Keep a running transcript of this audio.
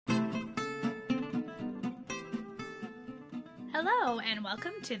Hello, and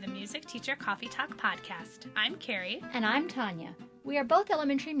welcome to the Music Teacher Coffee Talk podcast. I'm Carrie. And I'm Tanya. We are both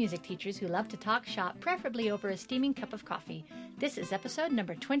elementary music teachers who love to talk shop, preferably over a steaming cup of coffee. This is episode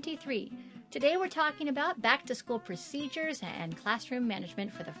number 23. Today we're talking about back-to-school procedures and classroom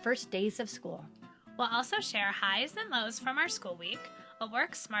management for the first days of school. We'll also share highs and lows from our school week, a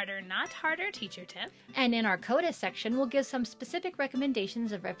work smarter, not harder teacher tip. And in our CODA section, we'll give some specific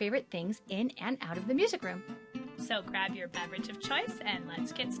recommendations of our favorite things in and out of the music room. So grab your beverage of choice and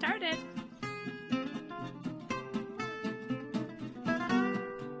let's get started.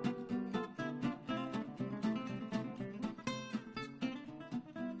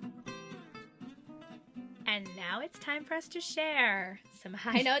 And now it's time for us to share some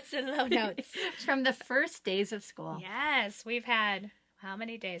high notes and low notes. From the first days of school. Yes, we've had how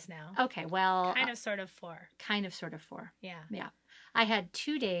many days now? Okay, well... Kind of, sort of 4. Kind of, sort of 4. Yeah. Yeah. I had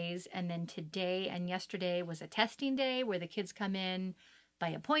 2 days, and then today and yesterday was a testing day where the kids come in by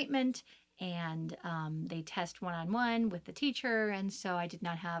appointment, and they test one-on-one with the teacher, and so I did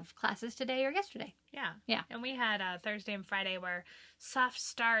not have classes today or yesterday. Yeah. Yeah. And we had Thursday and Friday were soft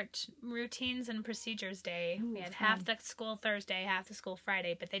start routines and procedures day. Ooh, we had fun. half the school Thursday, half the school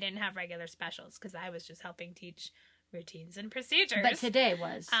Friday, but they didn't have regular specials because I was just helping teach routines and procedures. But today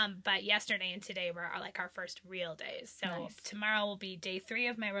was. But yesterday and today were like our first real days. So Nice. Tomorrow will be day 3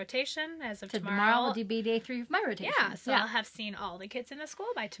 of my rotation. As of Tomorrow will be day 3 of my rotation. Yeah, so I'll have seen all the kids in the school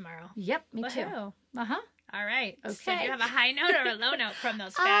by tomorrow. Yep, me too. Woohoo. Uh-huh. All right. Okay. So do you have a high note or a low note from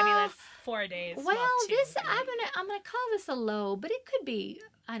those fabulous 4 days? Well, 2 this really. I'm gonna call this a low, but it could be,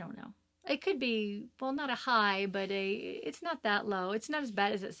 I don't know. It could be, well, not a high, but it's not that low. It's not as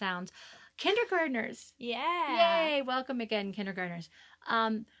bad as it sounds. Kindergartners. Yeah. Yay, welcome again, kindergartners.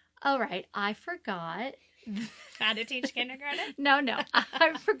 All right, I forgot. How to teach kindergarten? No,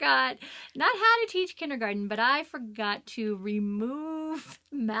 I forgot. Not how to teach kindergarten, but I forgot to remove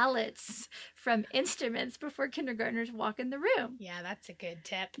mallets from instruments before kindergartners walk in the room. Yeah, that's a good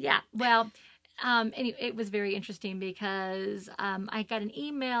tip. Yeah, well, anyway, it was very interesting because I got an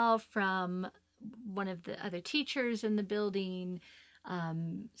email from one of the other teachers in the building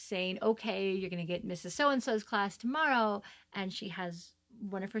saying, okay, you're going to get Mrs. So-and-so's class tomorrow, and she has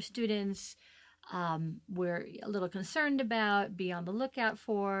one of her students we're a little concerned about, be on the lookout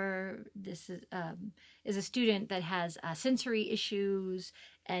for. This is a student that has sensory issues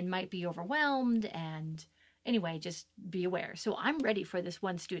and might be overwhelmed, and anyway, just be aware. So I'm ready for this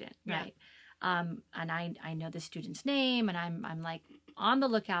one student, right? And I know the student's name, and I'm like on the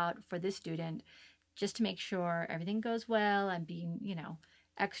lookout for this student just to make sure everything goes well. I'm being,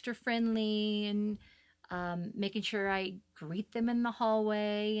 extra friendly and making sure I greet them in the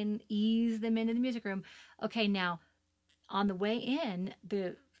hallway and ease them into the music room. Okay, now, on the way in,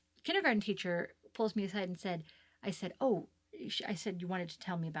 the kindergarten teacher pulls me aside and said, you wanted to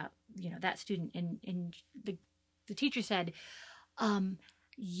tell me about, that student. And the teacher said,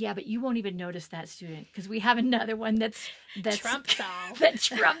 yeah, but you won't even notice that student because we have another one that's trumps all. that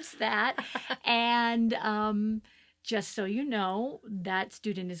trumps that. And just so you know, that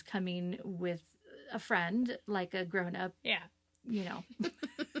student is coming with a friend, like a grown-up. Yeah.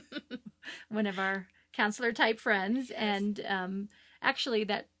 One of our counselor type friends. Yes. And actually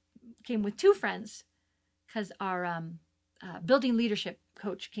that came with 2 friends because our building leadership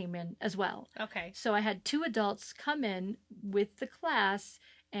coach came in as well. Okay. So I had 2 adults come in with the class,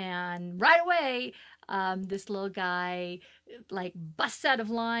 and right away, this little guy like busts out of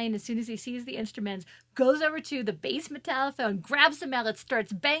line as soon as he sees the instruments, goes over to the bass metallophone, grabs the mallet,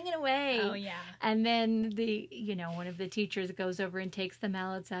 starts banging away. Oh, yeah. And then one of the teachers goes over and takes the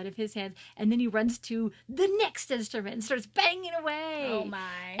mallets out of his hands, and then he runs to the next instrument and starts banging away. Oh,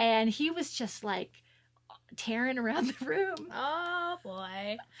 my. And he was just like tearing around the room. Oh,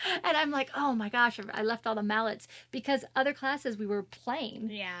 boy. And I'm like, oh my gosh, I left all the mallets because other classes we were playing.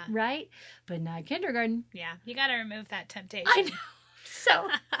 Yeah. Right? But not kindergarten. Yeah. You got to remove that temptation. I know. So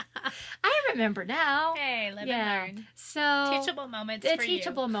I remember now. Hey, live and learn. So teachable moments a for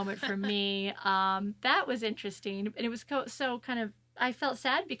teachable you. moment for me. That was interesting. And it was so kind of, I felt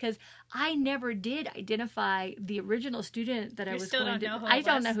sad because I never did identify the original student that I was still going don't to. know who I it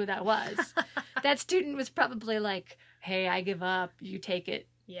don't was? know who that was. That student was probably like, hey, I give up. You take it.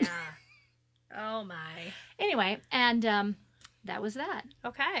 Yeah. Oh, my. Anyway, and that was that.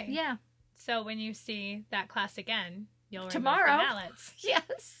 Okay. Yeah. So when you see that class again, you'll remove Tomorrow. the mallets.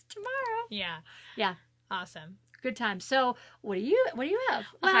 Yes, tomorrow. Yeah. Yeah. Awesome. Good times. So, what do you have? A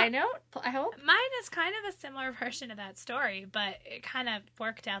Well, high note, I hope. Mine is kind of a similar version of that story, but it kind of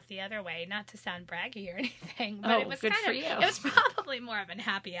worked out the other way. Not to sound braggy or anything, but it was good kind for of you. it was probably more of a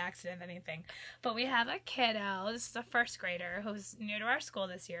happy accident than anything. But we have a kiddo. This is a first grader who's new to our school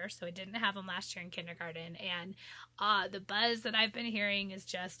this year, so we didn't have him last year in kindergarten. And the buzz that I've been hearing is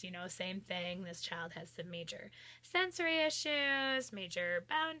just, same thing. This child has some major sensory issues, major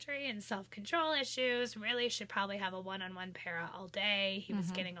boundary and self-control issues. Really should probably have a one-on-one para all day. He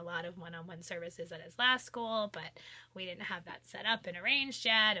was getting a lot of one-on-one services at his last school, but we didn't have that set up and arranged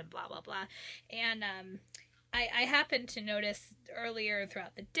yet, and blah, blah, blah. And I happened to notice earlier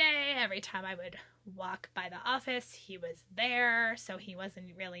throughout the day, every time I would walk by the office, he was there, so he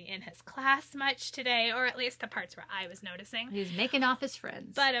wasn't really in his class much today, or at least the parts where I was noticing. He was making office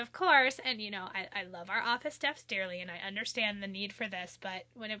friends. But of course, and I love our office staff dearly, and I understand the need for this, but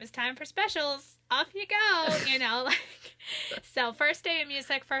when it was time for specials, off you go, So first day of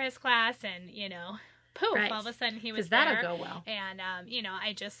music for his class, and, poof, all of a sudden he was there. That'll go well. And,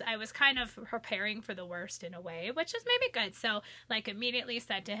 I was kind of preparing for the worst in a way, which is maybe good. So, immediately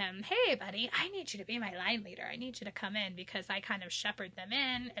said to him, hey, buddy, I need you to be my line leader. I need you to come in, because I kind of shepherd them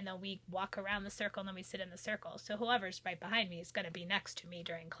in, and then we walk around the circle, and then we sit in the circle. So whoever's right behind me is going to be next to me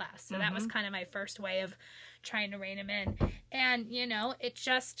during class. So that was kind of my first way of trying to rein him in. And, it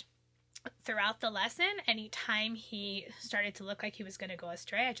just... throughout the lesson, anytime he started to look like he was going to go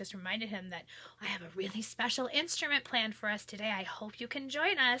astray, I just reminded him that I have a really special instrument planned for us today. I hope you can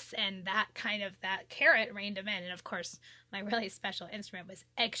join us. And that carrot reined him in. And of course, my really special instrument was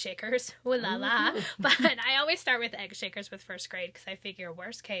egg shakers. Ooh la la. But I always start with egg shakers with first grade, because I figure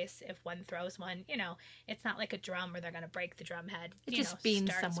worst case, if one throws one, it's not like a drum where they're going to break the drum head. It just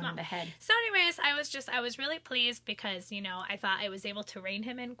beans someone in the head. So anyways, I was really pleased because, I thought I was able to rein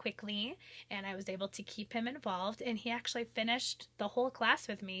him in quickly, and I was able to keep him involved, and he actually finished the whole class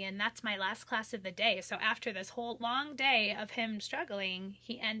with me, and that's my last class of the day. So after this whole long day of him struggling,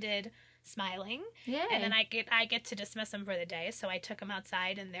 he ended smiling. Yay. And then I get to dismiss him for the day. So I took him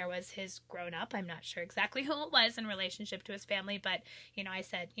outside, and there was his grown-up. I'm not sure exactly who it was in relationship to his family, but, I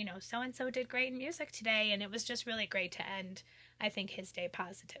said, so-and-so did great in music today, and it was just really great to end, I think, his day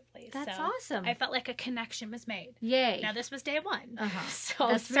positively. That's awesome. I felt like a connection was made. Yay. Now, this was day one. So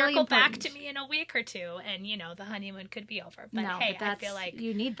that's circle really back to me in a week or two, and, the honeymoon could be over. But hey, I feel like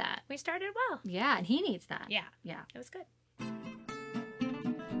you need that. We started well. Yeah, and he needs that. Yeah. Yeah. It was good.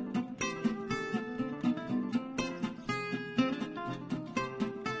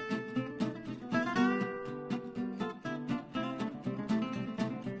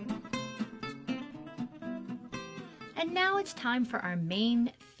 And now it's time for our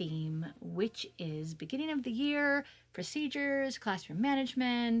main theme, which is beginning of the year, procedures, classroom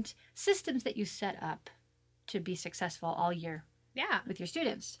management, systems that you set up to be successful all year. Yeah. With your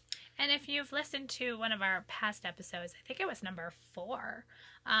students. And if you've listened to one of our past episodes, I think it was number 4,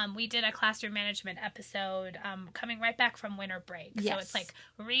 we did a classroom management episode coming right back from winter break. Yes. So it's like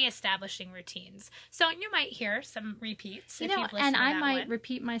reestablishing routines. So you might hear some repeats if you've listened and to I that might one.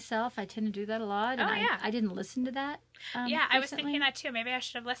 repeat myself. I tend to do that a lot. And yeah. I didn't listen to that. Yeah, I was recently. thinking that too. Maybe I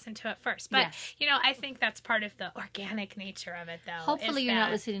should have listened to it first. But, Yes. I think that's part of the organic nature of it, though. Hopefully you're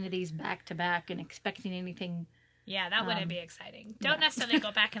not listening to these back to back and expecting anything. Yeah, that wouldn't be exciting. Don't necessarily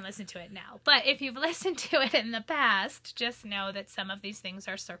go back and listen to it now. But if you've listened to it in the past, just know that some of these things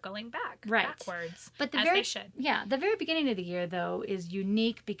are circling backwards, but they should. Yeah, the very beginning of the year, though, is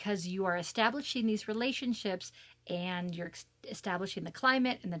unique because you are establishing these relationships and you're establishing the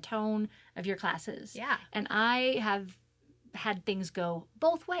climate and the tone of your classes. Yeah. And I have had things go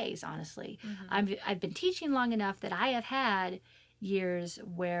both ways, honestly. Mm-hmm. I've been teaching long enough that I have had years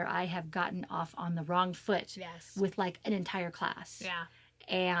where I have gotten off on the wrong foot with like an entire class. Yeah.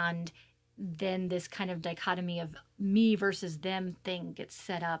 And then this kind of dichotomy of me versus them thing gets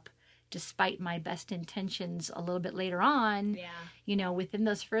set up despite my best intentions a little bit later on. Yeah. Within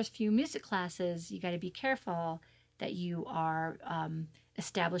those first few music classes, you got to be careful that you are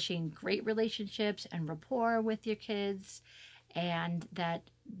establishing great relationships and rapport with your kids, and that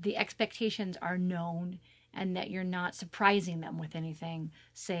the expectations are known and that you're not surprising them with anything,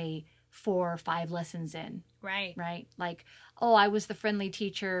 say 4 or 5 lessons in. Right. Right? Like, oh, I was the friendly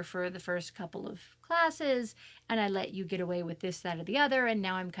teacher for the first couple of classes and I let you get away with this, that, or the other, and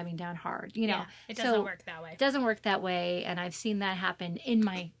now I'm coming down hard. Yeah, it doesn't work that way. It doesn't work that way, and I've seen that happen in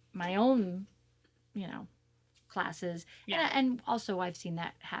my own, classes. Yeah. And also I've seen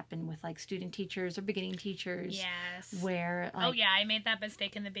that happen with like student teachers or beginning teachers. Yes. Where like, oh yeah, I made that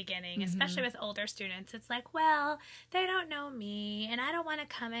mistake in the beginning, especially with older students. It's like, well, they don't know me, and I don't want to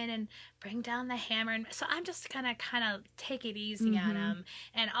come in and bring down the hammer, and so I'm just gonna kind of take it easy on them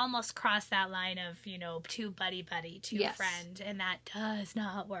and almost cross that line of too buddy, too Yes. friend, and that does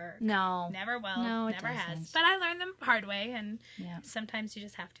not work. No. Never will. No, it never has. doesn't. But I learned them hard way, and Yeah. sometimes you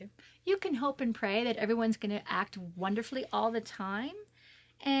just have to. You can hope and pray that everyone's going to act wonderfully all the time,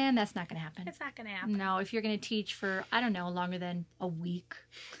 and that's not going to happen. It's not gonna happen. No, if you're going to teach for, I don't know, longer than a week,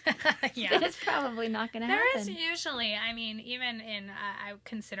 Yeah. then it's probably not going to happen. There is usually, I mean, even in, I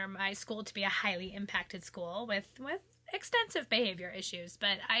consider my school to be a highly impacted school with extensive behavior issues.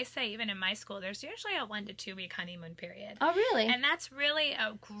 But I say even in my school, there's usually a 1 to 2 week honeymoon period. Oh, really? And that's really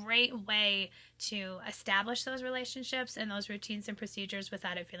a great way to establish those relationships and those routines and procedures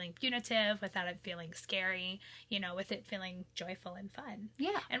without it feeling punitive, without it feeling scary, with it feeling joyful and fun.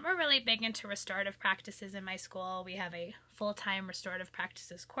 Yeah. And we're really big into restorative practices in my school. We have a full-time restorative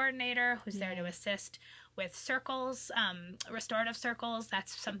practices coordinator who's there to assist with circles, restorative circles.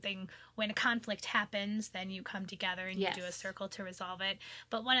 That's something when a conflict happens, then you come together and you do a circle to resolve it.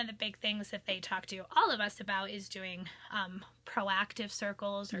 But one of the big things that they talk to all of us about is doing proactive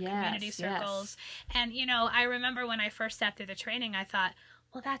circles or community circles. And, I remember when I first sat through the training, I thought,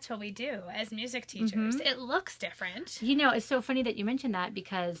 well, that's what we do as music teachers. It looks different. It's so funny that you mentioned that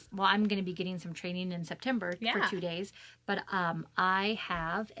because, I'm going to be getting some training in September for 2 days. But I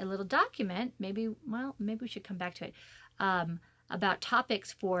have a little document. Maybe we should come back to it. About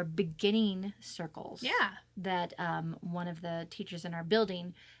topics for beginning circles. Yeah. That one of the teachers in our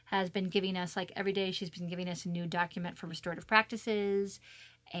building has been giving us, like every day she's been giving us a new document for restorative practices.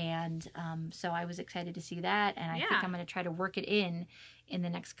 And so I was excited to see that. And I think I'm going to try to work it in the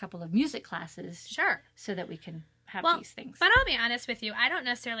next couple of music classes. Sure. So that we can have these things. But I'll be honest with you, I don't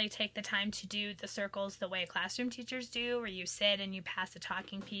necessarily take the time to do the circles the way classroom teachers do, where you sit and you pass a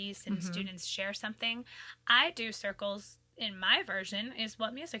talking piece and students share something. I do circles. In my version is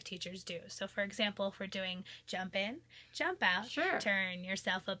what music teachers do. So for example, if we're doing jump in, jump out, turn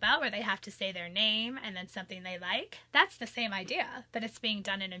yourself about, where they have to say their name and then something they like, that's the same idea, but it's being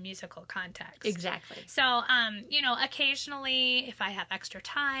done in a musical context. Exactly. So, occasionally if I have extra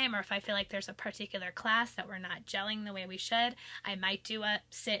time or if I feel like there's a particular class that we're not gelling the way we should, I might do a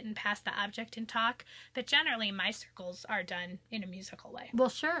sit and pass the object and talk. But generally my circles are done in a musical way. Well,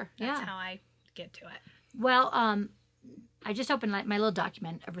 sure. That's how I get to it. Well, I just opened my little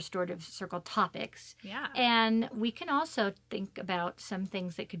document of restorative circle topics. Yeah. And we can also think about some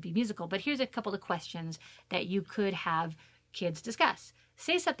things that could be musical. But here's a couple of questions that you could have kids discuss.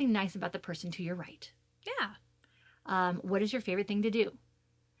 Say something nice about the person to your right. Yeah. What is your favorite thing to do?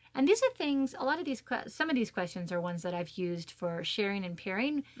 And these are things, some of these questions are ones that I've used for sharing and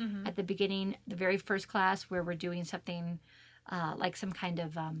pairing at the beginning, the very first class where we're doing something like some kind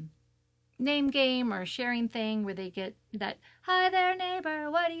of name game or sharing thing where they get that, hi there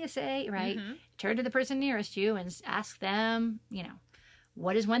neighbor, what do you say, right? Turn to the person nearest you and ask them,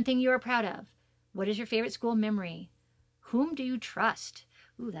 what is one thing you are proud of? What is your favorite school memory? Whom do you trust?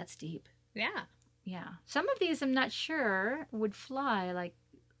 Ooh, that's deep. Yeah. Some of these I'm not sure would fly like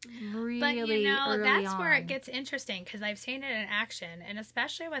really early that's on. where it gets interesting because I've seen it in action, and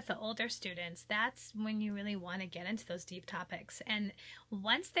especially with the older students, that's when you really want to get into those deep topics. And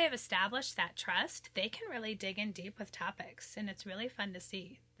once they've established that trust, they can really dig in deep with topics, and it's really fun to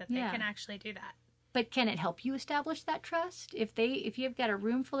see that they can actually do that. But can it help you establish that trust? If you've got a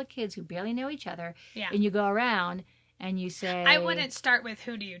room full of kids who barely know each other, and you go around and you say, I wouldn't start with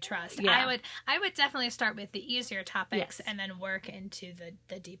who do you trust. I would definitely start with the easier topics and then work into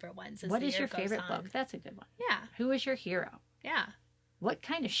the deeper ones. What is your favorite book? That's a good one. Yeah. Who is your hero? Yeah. What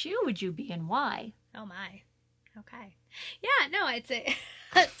kind of shoe would you be and why? Oh my. Okay. Yeah, no,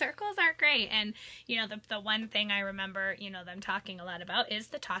 circles are great. And, the one thing I remember, them talking a lot about is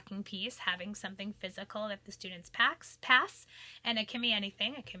the talking piece, having something physical that the students pass. And it can be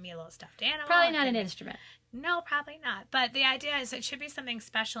anything. It can be a little stuffed animal. Probably not an instrument. No, probably not. But the idea is it should be something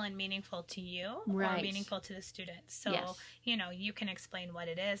special and meaningful to you or meaningful to the students. So, you can explain what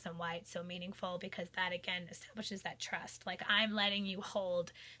it is and why it's so meaningful, because that, again, establishes that trust. Like, I'm letting you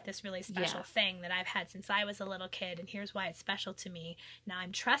hold this really special thing that I've had since I was a little kid, and here's why it's special to me. Now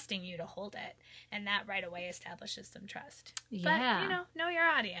I'm trusting you to hold it. And that right away establishes some trust. Yeah. But, know your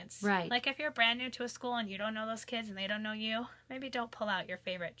audience. Right. Like, if you're brand new to a school and you don't know those kids and they don't know you, maybe don't pull out your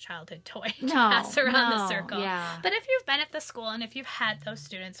favorite childhood toy to pass around the circle. Yeah. But if you've been at the school and if you've had those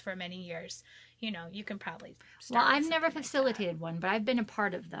students for many years, you can probably start Well, with I've never something like facilitated one, but I've been a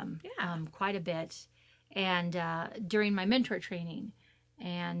part of them quite a bit. and during my mentor training.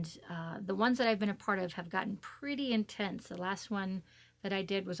 And the ones that I've been a part of have gotten pretty intense. The last one that I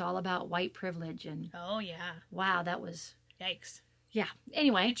did was all about white privilege. And Oh, yeah. wow, that was, Yikes. yeah.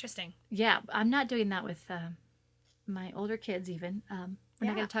 Anyway, Interesting. yeah, I'm not doing that with my older kids even. We're not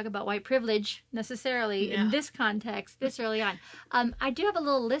Yeah. going to talk about white privilege necessarily in Yeah. this context this early on. I do have a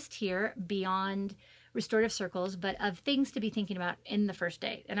little list here beyond restorative circles, but of things to be thinking about in the first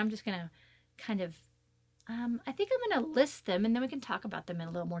day. And I'm just going to kind of, I think I'm going to list them and then we can talk about them in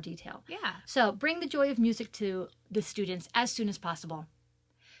a little more detail. Yeah. So bring the joy of music to the students as soon as possible.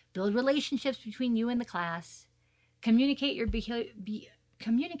 Build relationships between you and the class. Communicate your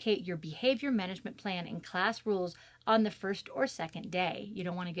behavior management plan and class rules on the first or second day. You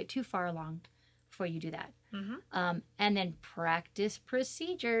don't want to get too far along before you do that. Mm-hmm. And then practice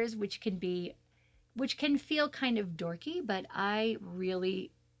procedures, which can feel kind of dorky, but I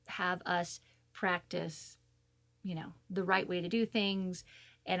really have us practice, the right way to do things.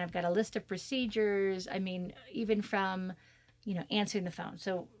 And I've got a list of procedures. I mean, even from, answering the phone.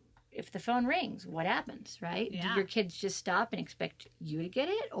 So if the phone rings, what happens, right? Yeah. Do your kids just stop and expect you to get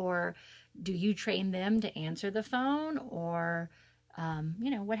it? Or do you train them to answer the phone? Or,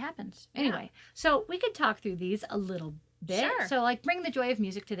 what happens? Yeah. Anyway, so we could talk through these a little bit. Sure. So like bring the joy of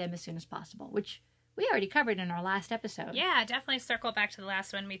music to them as soon as possible, which we already covered in our last episode. Yeah, definitely circle back to the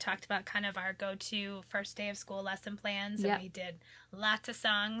last one. We talked about kind of our go-to first day of school lesson plans, Yep. and we did lots of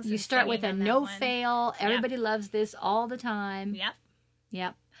songs. You and start with a singing on that no one. fail. Everybody loves this all the time. Yep.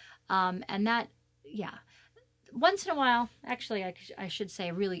 Yep. And that, yeah. Once in a while, actually, I should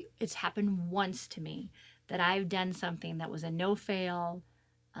say, really, it's happened once to me that I've done something that was a no-fail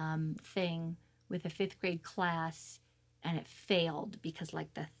thing with a 5th grade class, and it failed because,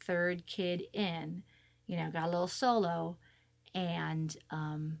 like, the third kid in, got a little solo and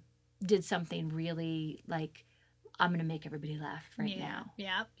did something really, like, I'm going to make everybody laugh right now.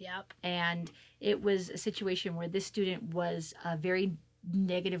 Yep. And it was a situation where this student was a very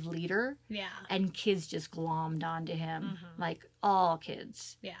negative leader, Yeah. and kids just glommed onto him, Mm-hmm. like all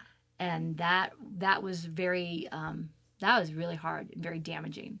kids. Yeah. And that was very that was really hard and very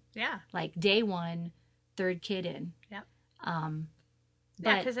damaging. Yeah. Like day 1, third kid in. Yep. Yeah,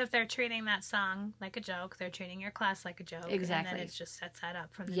 Yeah, because if they're treating that song like a joke, they're treating your class like a joke. Exactly. And then it just sets that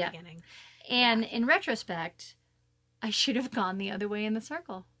up from the Yep. beginning. and in retrospect, I should have gone the other way in the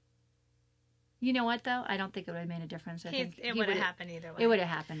circle. You know what, though? I don't think it would have made a difference. I think It would have happened either way. It would have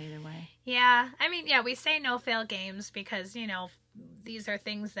happened either way. Yeah. I mean, yeah, we say no fail games because, these are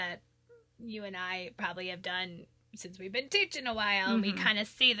things that you and I probably have done since we've been teaching a while. And we Mhm. kind of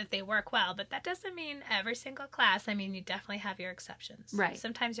see that they work well, but that doesn't mean every single class. I mean, you definitely have your exceptions. Right.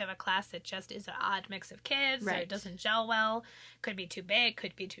 Sometimes you have a class that just is an odd mix of kids, or Right. it doesn't gel well, could be too big,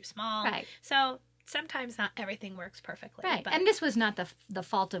 could be too small. Right. So sometimes not everything works perfectly. Right. But And this was not the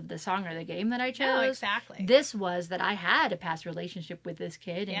fault of the song or the game that I chose. no, exactly. This was that I had a past relationship with this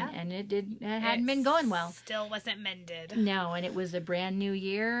kid, and, Yeah. and it hadn't been going well. Still wasn't mended. No, and it was a brand new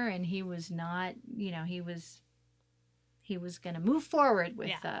year, and he was not, he was going to move forward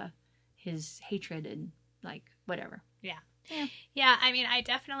with his hatred and like whatever. Yeah, I mean, I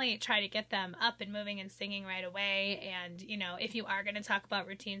definitely try to get them up and moving and singing right away. And, if you are going to talk about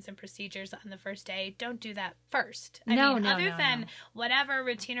routines and procedures on the first day, don't do that first. No, other than whatever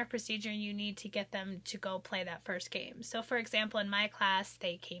routine or procedure you need to get them to go play that first game. So, for example, in my class,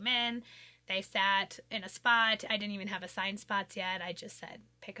 they came in, they sat in a spot. I didn't even have assigned spots yet. I just said,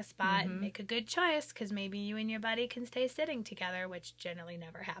 pick a spot and make a good choice because maybe you and your buddy can stay sitting together, which generally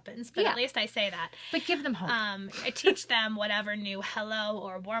never happens. But at least I say that. But give them hope. I teach them whatever new hello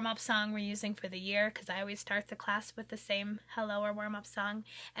or warm-up song we're using for the year because I always start the class with the same hello or warm-up song.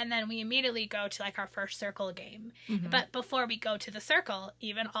 And then we immediately go to like our first circle game. Mhm. But before we go to the circle,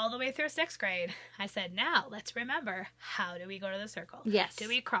 even all the way through 6th grade, I said, now let's remember, how do we go to the circle? Yes. Do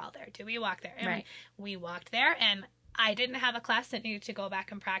we crawl there? Do we walk there? And Right. we walked there, and I didn't have a class that needed to go back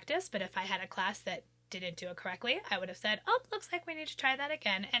and practice, but if I had a class that didn't do it correctly, I would have said, oh, looks like we need to try that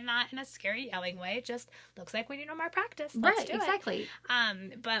again, and not in a scary yelling way, just looks like we need more practice. Let's Right, do it. exactly.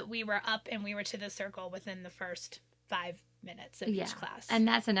 But we were up and we were to the circle within the first 5 minutes of each class. And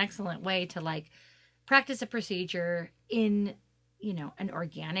that's an excellent way to like practice a procedure in, an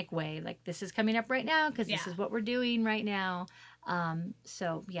organic way. Like this is coming up right now because this is what we're doing right now.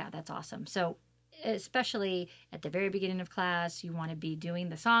 So yeah, that's awesome. So especially at the very beginning of class, you want to be doing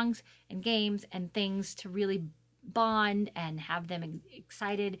the songs and games and things to really bond and have them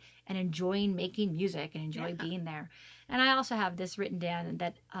excited and enjoying making music and enjoy being there. And I also have this written down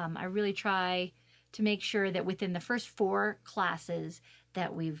that I really try to make sure that within the first 4 classes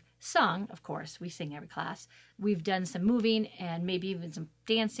that we've sung, of course, we sing every class, we've done some moving and maybe even some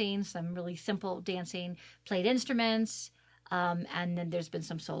dancing, some really simple dancing, played instruments, and then there's been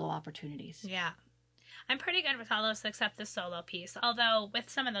some solo opportunities. Yeah. I'm pretty good with all those except the solo piece. Although with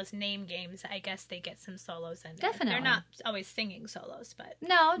some of those name games, I guess they get some solos in there. Definitely. They're not always singing solos, but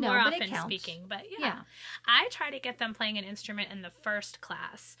No, more but often it counts. speaking. But Yeah. I try to get them playing an instrument in the first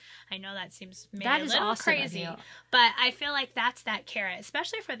class. I know that seems maybe That a is little awesome of crazy, you. but I feel like that's that carrot,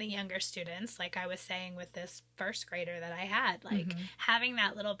 especially for the younger students. Like I was saying with this first grader that I had, like having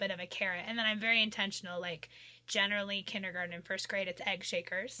that little bit of a carrot. And then I'm very intentional, like generally kindergarten and first grade, it's egg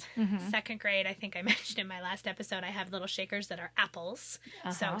shakers. Second grade, I think I mentioned in my last episode, I have little shakers that are apples.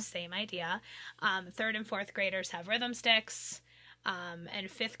 So same idea. Third and fourth graders have rhythm sticks. And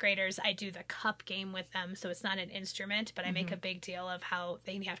fifth graders, I do the cup game with them. So it's not an instrument, but I make a big deal of how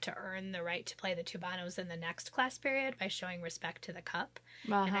they have to earn the right to play the tubanos in the next class period by showing respect to the cup.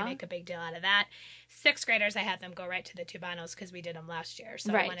 And I make a big deal out of that. Sixth graders, I had them go right to the tubanos because we did them last year.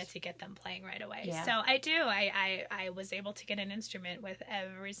 So I wanted to get them playing right away. Yeah. So I do. I was able to get an instrument with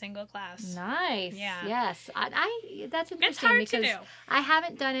every single class. Nice. Yeah. Yes. I that's interesting It's hard because to do. I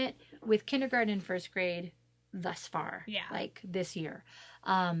haven't done it with kindergarten and first grade thus far. Yeah. Like this year.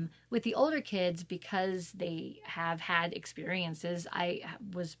 With the older kids, because they have had experiences, I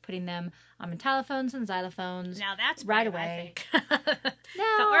was putting them on telephones and xylophones. Now that's right brave, I away. think.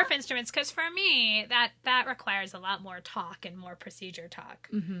 No. The ORF instruments, because for me, that requires a lot more talk and more procedure talk.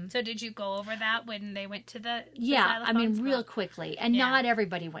 So did you go over that when they went to the Yeah, I mean, xylophones? real quickly. And Yeah. not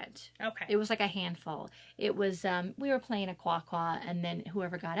everybody went. Okay. It was like a handful. It was, we were playing a qua, and then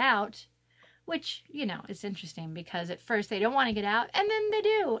whoever got out, which, is interesting because at first they don't want to get out, and then they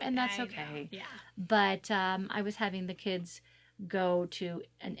do, and that's I okay. know. Yeah. But I was having the kids go to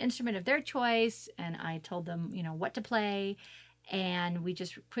an instrument of their choice, and I told them, what to play. And we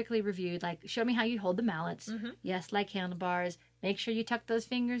just quickly reviewed, like, show me how you hold the mallets. Yes, like handlebars. Make sure you tuck those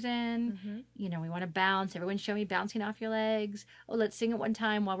fingers in. We want to bounce. Everyone show me bouncing off your legs. Oh, let's sing it one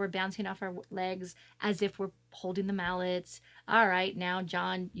time while we're bouncing off our legs as if we're holding the mallets. All right, now,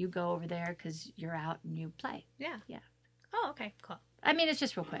 John, you go over there because you're out and you play. Yeah. Yeah. Oh, okay, cool. I mean, it's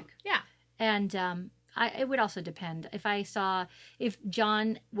just real quick. Yeah. And it would also depend. If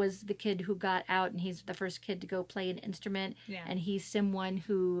John was the kid who got out and he's the first kid to go play an instrument, and he's someone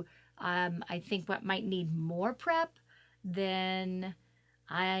who I think what might need more prep, then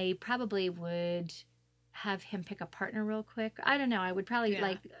I probably would have him pick a partner real quick. I don't know. I would probably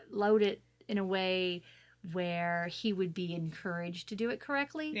load it in a way where he would be encouraged to do it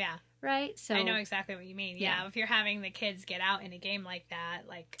correctly. Yeah. Right? So I know exactly what you mean. Yeah. If you're having the kids get out in a game like that,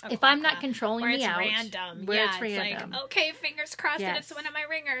 like if I'm not controlling where the it's out, random, where it's like, okay, fingers crossed that Yes. it's one of my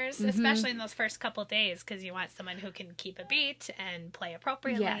ringers, especially in those first couple days, because you want someone who can keep a beat and play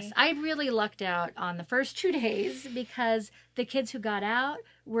appropriately. Yes, I really lucked out on the first 2 days because the kids who got out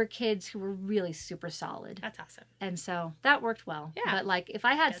were kids who were really super solid. That's awesome. And so that worked well. Yeah. But like if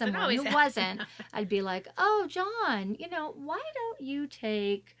I had Doesn't someone always who happen. wasn't, I'd be like, oh, John, why don't you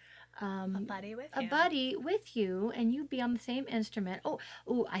take A buddy with you. a buddy with you and you be on the same instrument? Oh,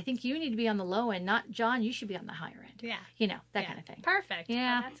 I think you need to be on the low end, not John. You should be on the higher end. Yeah. That kind of thing. Perfect.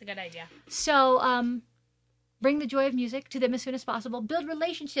 Yeah. Oh, that's a good idea. So, bring the joy of music to them as soon as possible. Build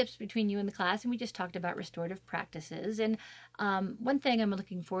relationships between you and the class. And we just talked about restorative practices. And one thing I'm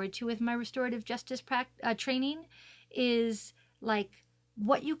looking forward to with my restorative justice training is like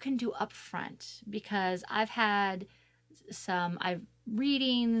what you can do up front. Because I've had I've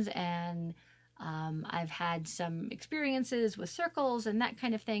readings and I've had some experiences with circles and that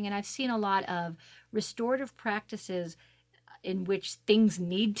kind of thing. And I've seen a lot of restorative practices in which things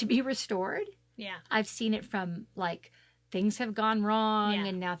need to be restored. Yeah. I've seen it from like things have gone wrong Yeah.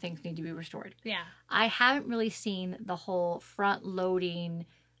 and now things need to be restored. Yeah. I haven't really seen the whole front loading,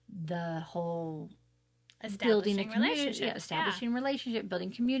 the whole building a community, relationship. establishing relationship,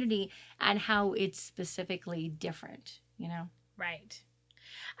 building community, and how it's specifically different, Right.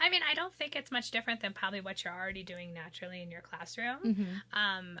 I mean, I don't think it's much different than probably what you're already doing naturally in your classroom.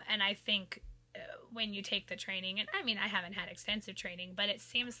 And I think when you take the training, and I mean, I haven't had extensive training, but it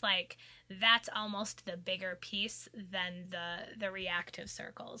seems like that's almost the bigger piece than the reactive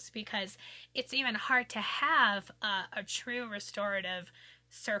circles, because it's even hard to have a true restorative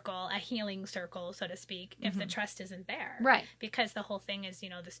circle, a healing circle, so to speak, if the trust isn't there. Right. Because the whole thing is,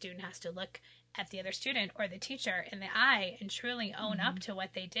 the student has to look at the other student or the teacher in the eye and truly own up to what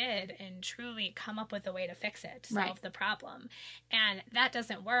they did and truly come up with a way to fix it, solve the problem. And that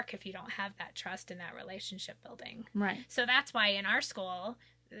doesn't work if you don't have that trust and that relationship building. Right. So that's why in our school,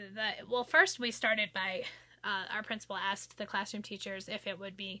 well, first we started by our principal asked the classroom teachers if it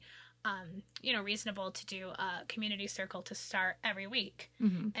would be reasonable to do a community circle to start every week.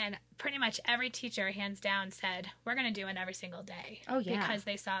 Mm-hmm. And pretty much every teacher, hands down, said, we're going to do it every single day. Oh, yeah. Because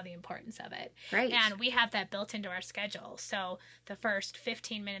they saw the importance of it. Great. And we have that built into our schedule. So the first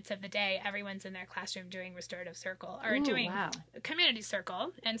 15 minutes of the day, everyone's in their classroom doing restorative circle or doing community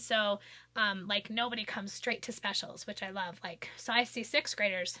circle. And so, nobody comes straight to specials, which I love. So I see sixth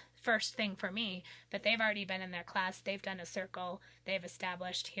graders first thing for me, but they've already been in their class. They've done a circle. They've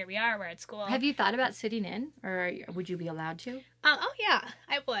established, here we are, we're at school. Have you thought about sitting in, or would you be allowed to? Oh, yeah,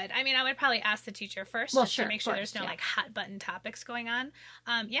 I would. I mean, I would probably ask the teacher first to make sure there's no hot button topics going on.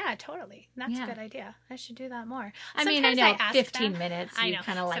 Yeah, totally. That's a good idea. I should do that more. I know 15 minutes. I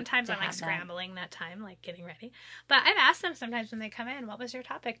know. Sometimes I'm scrambling that time, getting ready. But I've asked them sometimes when they come in, what was your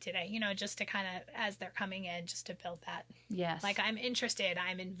topic today? Just to kind of, as they're coming in, just to build that. Yes. I'm interested.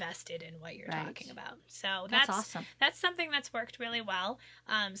 I'm invested in what you're talking about. So that's awesome. That's something that's worked really well.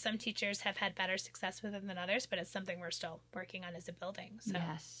 Some teachers have had better success with it than others, but it's something we're still working on as a building. So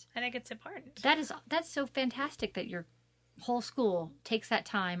yes. I think it's important. That's so fantastic that your whole school takes that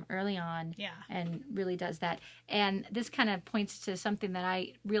time early on and really does that. And this kind of points to something that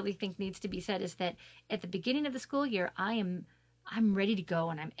I really think needs to be said, is that at the beginning of the school year, I'm ready to go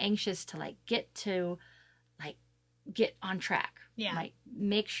and I'm anxious to get on track. Yeah.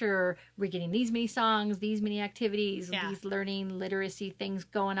 Make sure we're getting these many songs, these many activities, these learning literacy things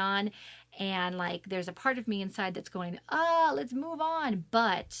going on. And there's a part of me inside that's going, let's move on.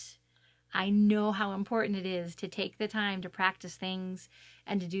 But I know how important it is to take the time to practice things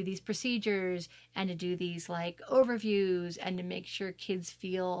and to do these procedures and to do these overviews and to make sure kids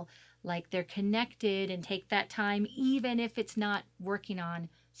feel like they're connected and take that time, even if it's not working on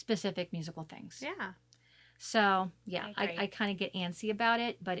specific musical things. Yeah. So I kind of get antsy about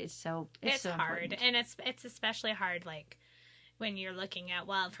it, but it's so hard, important. and it's especially hard when you're looking at,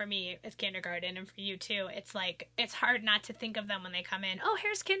 well, for me it's kindergarten, and for you too, it's hard not to think of them when they come in. Oh,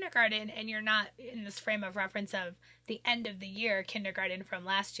 here's kindergarten, and you're not in this frame of reference of the end of the year kindergarten from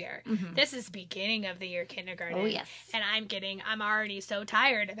last year. Mm-hmm. This is beginning of the year kindergarten. Oh yes, and I'm already so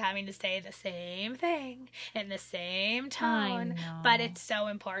tired of having to say the same thing in the same tone. But it's so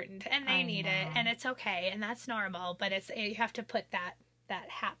important, and they need it, and it's okay, and that's normal. But you have to put that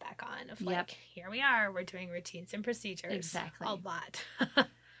hat back on of here we are, we're doing routines and procedures. Exactly. A lot.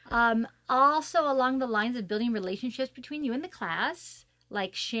 Also along the lines of building relationships between you and the class,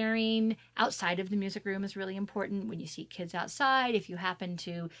 sharing outside of the music room is really important. When you see kids outside, if you happen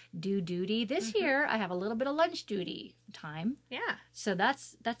to do duty this year, I have a little bit of lunch duty time. Yeah. So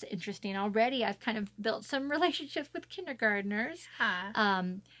that's interesting. Already I've kind of built some relationships with kindergartners.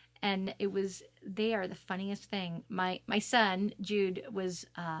 And they are the funniest thing. My son, Jude, was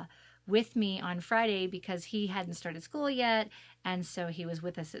with me on Friday because he hadn't started school yet. And so he was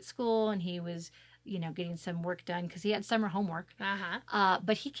with us at school, and he was, getting some work done because he had summer homework.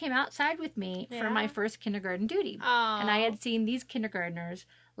 But he came outside with me for my first kindergarten duty. Oh. And I had seen these kindergartners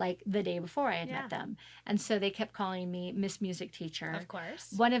the day before I had met them. And so they kept calling me Miss Music Teacher. Of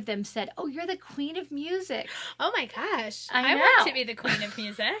course. One of them said, "Oh, you're the queen of music." Oh my gosh. I want to be the queen of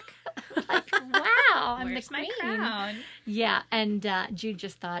music. Wow, I'm Where's the queen. my crown? Yeah, and Jude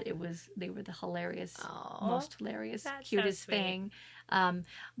just thought they were the most hilarious, cutest so thing.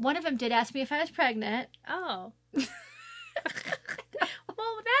 One of them did ask me if I was pregnant. Oh.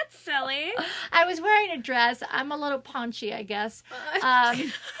 Well, that's silly. I was wearing a dress. I'm a little paunchy, I guess.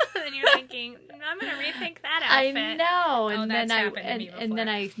 And you're thinking, I'm going to rethink that outfit. I know. And then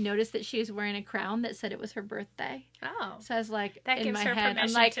I noticed that she was wearing a crown that said it was her birthday. Oh. So I was like, that in gives my her head, I'm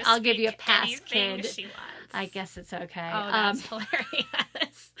permission like, to I'll give you a speak pass, kid. she wants. I guess it's okay. Oh, that's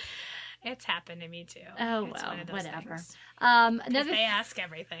hilarious. It's happened to me too. Oh, it's well, one of those whatever. Things. They ask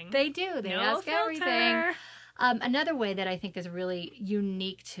everything. They do. They ask filter. everything. Another way that I think is really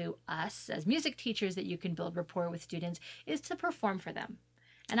unique to us as music teachers that you can build rapport with students is to perform for them.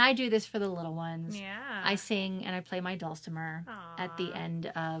 And I do this for the little ones. Yeah. I sing and I play my dulcimer at the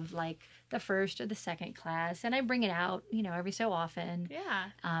end of the first or the second class. And I bring it out, every so often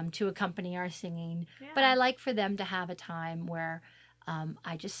to accompany our singing. Yeah. But I like for them to have a time where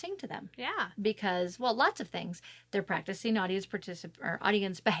I just sing to them. Yeah. Because, lots of things. They're practicing audience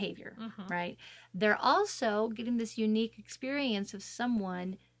behavior, right? They're also getting this unique experience of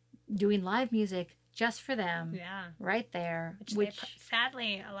someone doing live music just for them. Yeah. Right there. Which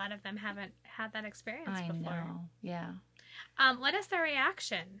sadly, a lot of them haven't had that experience before. I know. Yeah. What is their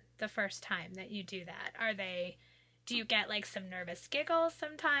reaction the first time that you do that? Do you get like some nervous giggles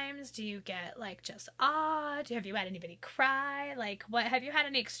sometimes? Do you get like just awe? Have you had anybody cry? Like, what have you had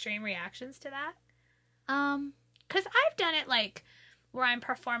any extreme reactions to that? Because I've done it like where I'm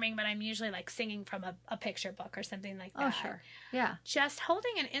performing, but I'm usually like singing from a picture book or something like that. Oh, sure. Yeah. Just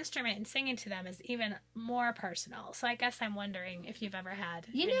holding an instrument and singing to them is even more personal. So I guess I'm wondering if you've ever had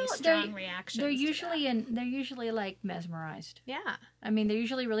any strong reactions. They're usually like mesmerized. Yeah. I mean, they're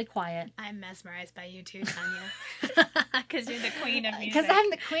usually really quiet. I'm mesmerized by you too, Tanya. Because you're the queen of music. Because I'm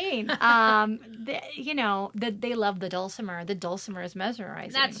the queen. They love the dulcimer. The dulcimer is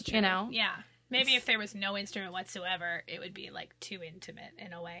mesmerizing. That's true. You know? Yeah. Maybe if there was no instrument whatsoever, it would be like too intimate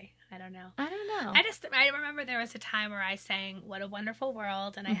in a way. I don't know. I remember there was a time where I sang "What a Wonderful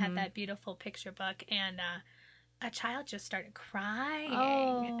World" and I had that beautiful picture book, and a child just started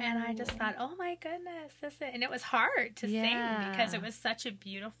crying, and I just thought, "Oh my goodness, and it was hard to sing because it was such a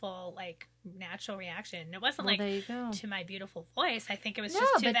beautiful, like, natural reaction. It wasn't to my beautiful voice. I think it was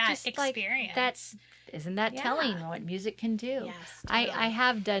just to that experience. Like, isn't that telling what music can do? Yes, totally. I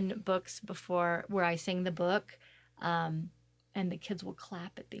have done books before where I sing the book, and the kids will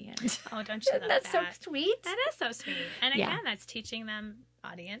clap at the end. Oh, don't you love that? That's so sweet. That is so sweet. And again, that's teaching them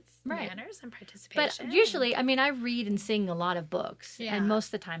audience manners and participation. But usually, I mean, I read and sing a lot of books, and most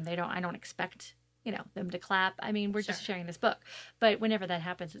of the time I don't expect them to clap. I mean, we're just sharing this book. But whenever that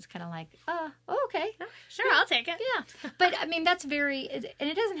happens, it's kind of like, okay. Sure, I'll take it. Yeah. But, I mean, that's and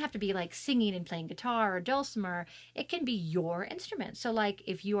it doesn't have to be like singing and playing guitar or dulcimer. It can be your instrument. So, like,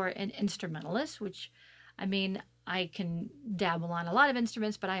 if you are an instrumentalist, which, I mean, I can dabble on a lot of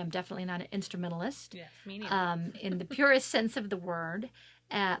instruments, but I am definitely not an instrumentalist. Yes, me neither. In the purest sense of the word.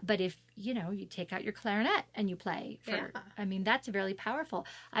 But if, you take out your clarinet and you play, I mean, that's really powerful.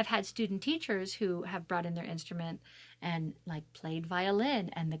 I've had student teachers who have brought in their instrument and, like, played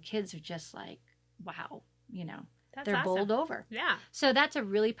violin, and the kids are just like, wow, That's they're awesome. bowled over. Yeah. So that's a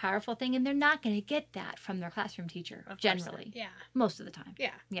really powerful thing, and they're not going to get that from their classroom teacher, generally. Yeah. Most of the time.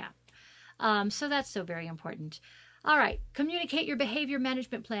 Yeah. Yeah. So that's so very important. All right, communicate your behavior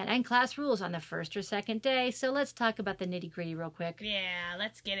management plan and class rules on the first or second day. So let's talk about the nitty-gritty real quick. Yeah,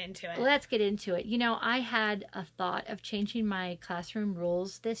 let's get into it. I had a thought of changing my classroom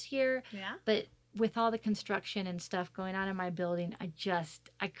rules this year. Yeah. But with all the construction and stuff going on in my building, I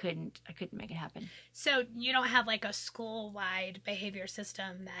couldn't make it happen. So you don't have like a school-wide behavior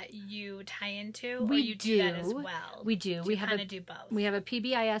system that you tie into, or you do that as well? We do. We kind of do both. We have a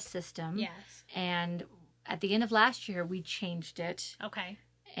PBIS system. Yes. And at the end of last year, we changed it. Okay.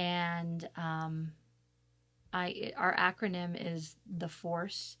 And our acronym is the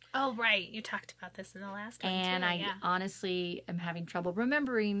Force. Oh, right. You talked about this in the last one, and too. I honestly am having trouble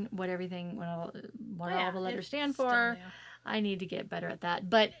remembering what all the letters stand for. I need to get better at that.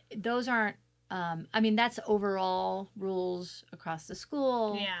 But those aren't, that's overall rules across the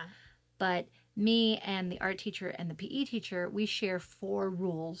school. Yeah. But me and the art teacher and the PE teacher, we share 4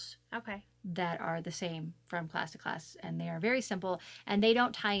 rules. Okay. That are the same from class to class, and they are very simple, and they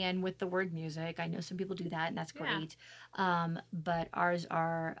don't tie in with the word music. I know some people do that, and that's great. Yeah. But ours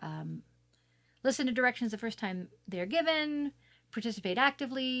are listen to directions the first time they're given, participate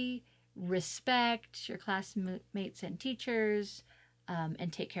actively, respect your classmates and teachers,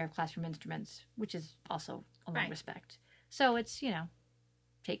 and take care of classroom instruments, which is also along respect. So it's,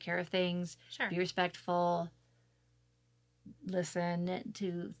 take care of things, be respectful, listen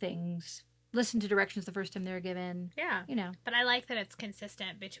to things, listen to directions the first time they're given. Yeah. But I like that it's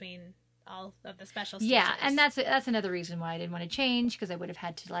consistent between all of the special teachers. Yeah, and that's another reason why I didn't want to change, because I would have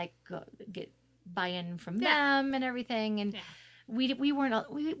had to go get buy-in from them and everything. And we were not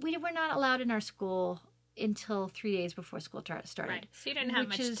allowed in our school until 3 days before school started. Right. So you didn't have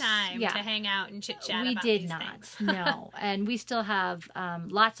much time to hang out and chit-chat about these things. We did not. No. And we still have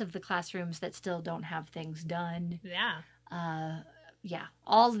lots of the classrooms that still don't have things done. Yeah.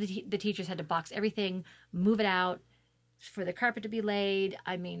 All the teachers had to box everything, move it out for the carpet to be laid.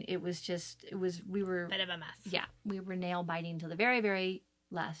 I mean, we were... Bit of a mess. Yeah. We were nail biting till the very, very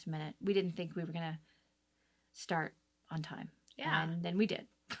last minute. We didn't think we were going to start on time. Yeah. And then we did.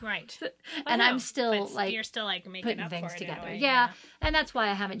 Right. And I'm still you're still making putting up things for it together. Way, yeah. And that's why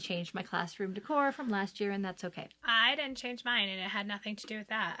I haven't changed my classroom decor from last year, and that's okay. I didn't change mine, and it had nothing to do with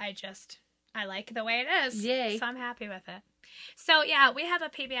that. I like the way it is. Yay. So I'm happy with it. So yeah, we have a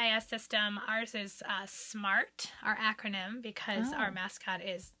PBIS system. Ours is SMART, our acronym, because our mascot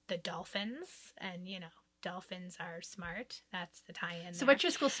is the Dolphins, and Dolphins are smart. That's the tie-in. So there. what's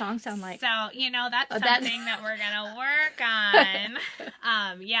your school song sound like? So, that's that's- something that we're going to work on.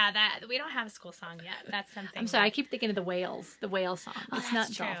 That we don't have a school song yet. That's something. I'm sorry, I keep thinking of the whale song. Oh, It's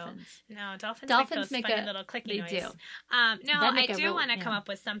that's not true. dolphins. No, dolphins make funny a little clicky they noise. do. No, That'd make I a do real- want to yeah. come up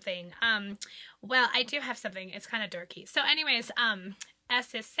with something. Well, I do have something. It's kind of dorky. So anyways,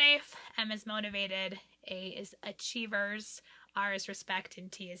 S is safe, M is motivated, A is achievers, R is respect,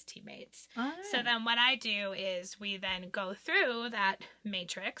 and T is teammates. Oh. So then what I do is we then go through that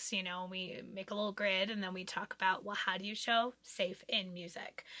matrix, we make a little grid, and then we talk about, well, how do you show safe in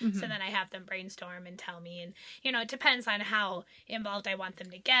music? Mhm. So then I have them brainstorm and tell me, and, it depends on how involved I want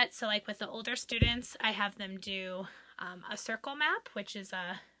them to get. So like with the older students, I have them do a circle map, which is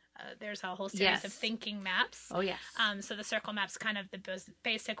there's a whole series of thinking maps. Oh, yes. So the circle map's kind of the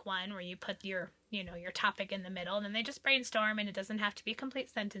basic one where you put your topic in the middle, and then they just brainstorm, and it doesn't have to be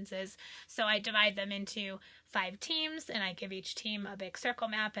complete sentences. So I divide them into 5 teams, and I give each team a big circle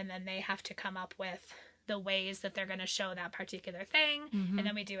map, and then they have to come up with the ways that they're going to show that particular thing, Mhm. and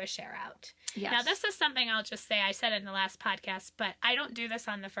then we do a share out. Yes. Now, this is something I'll just say, I said it in the last podcast, but I don't do this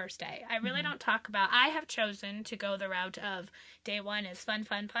on the first day. I really don't talk about, I have chosen to go the route of day 1 is fun,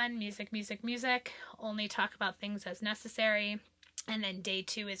 fun, fun, music, music, music, only talk about things as necessary, and then day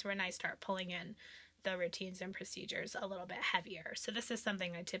 2 is when I start pulling in the routines and procedures a little bit heavier. So this is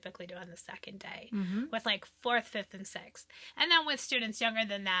something I typically do on the second day with like 4th, 5th, and 6th. And then with students younger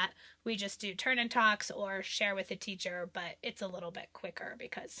than that, we just do turn and talks or share with the teacher, but it's a little bit quicker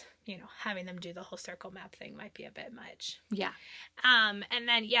because, having them do the whole circle map thing might be a bit much. Yeah. And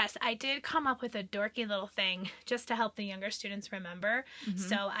then, yes, I did come up with a dorky little thing just to help the younger students remember.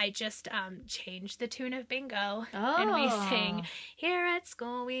 So I just changed the tune of Bingo. And we sing, here at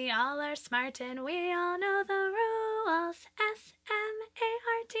school we all are smart and we all know the rules.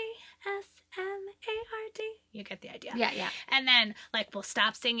 S-M-A-R-T, S-M-A-R-T. You get the idea. Yeah. And then, we'll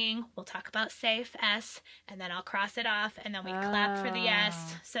stop singing, we'll talk about safe, S, and then I'll cross it off, and then we clap for the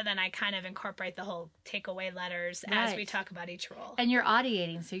S. So then I kind of incorporate the whole takeaway letters as we talk about each rule. And you're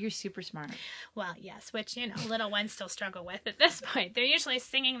audiating, so you're super smart. Well, yes, which, little ones still struggle with at this point. They're usually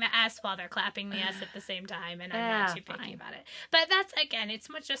singing the S while they're clapping the S at the same time, and I'm not too picky about it. But that's, again, it's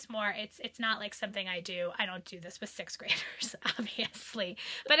just more, it's not like something I do. I don't do this with 6th graders, obviously.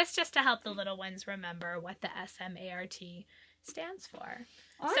 But it's just to help the little ones remember what the S-M-A-R-T stands for.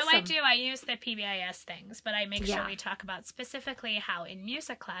 Awesome. So I use the PBIS things, but I make sure we talk about specifically how in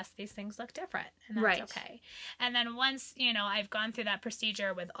music class these things look different, and that's okay. And then once, I've gone through that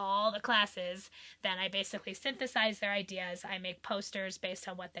procedure with all the classes, then I basically synthesize their ideas. I make posters based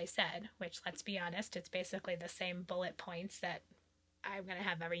on what they said, which, let's be honest, it's basically the same bullet points that I'm going to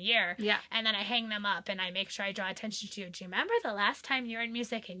have every year. Yeah. And then I hang them up and I make sure I draw attention to, do you remember the last time you were in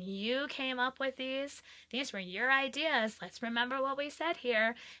music and you came up with these? These were your ideas. Let's remember what we said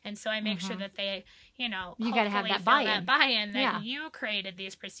here. And so I make sure that they, you got to have that buy-in. That you created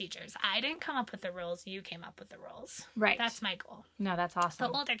these procedures. I didn't come up with the rules. You came up with the rules. Right. That's my goal. No, that's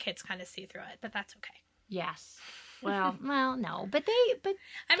awesome. The older kids kind of see through it, but that's okay. Yes. Well, no, but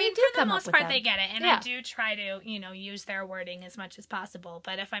I mean, do for the come up most with part, them. they get it, and I do try to, use their wording as much as possible.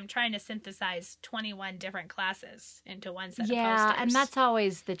 But if I'm trying to synthesize 21 different classes into one set of posters, and that's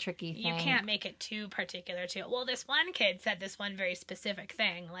always the tricky thing. You can't make it too particular. Well, this one kid said this one very specific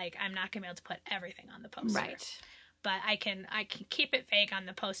thing. I'm not gonna be able to put everything on the poster, right? But I can keep it vague on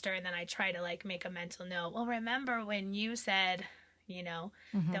the poster, and then I try to make a mental note. Well, remember when you said,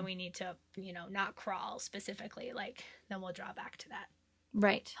 then we need to, not crawl specifically. Then we'll draw back to that.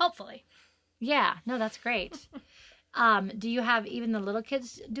 Right. Hopefully. Yeah. No, that's great. Do you have even the little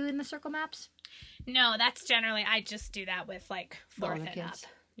kids doing the circle maps? No, that's generally, I just do that with 4th and up.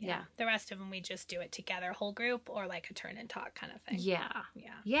 Yeah. The rest of them, we just do it together, whole group, or a turn and talk kind of thing.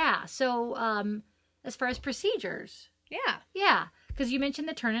 Yeah. So, as far as procedures. Yeah. Because you mentioned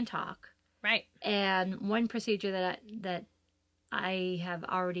the turn and talk. Right. And one procedure that I have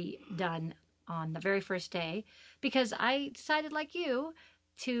already done on the very first day, because I decided, like you,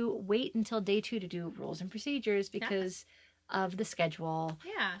 to wait until day 2 to do rules and procedures because of the schedule.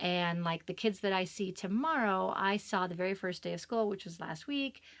 Yeah. And the kids that I see tomorrow, I saw the very first day of school, which was last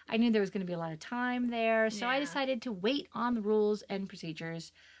week. I knew there was going to be a lot of time there. So I decided to wait on the rules and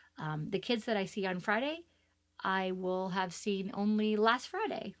procedures. The kids that I see on Friday, I will have seen only last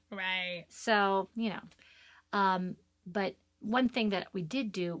Friday. Right. So, but one thing that we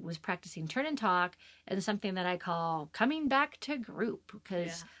did do was practicing turn and talk, and something that I call coming back to group,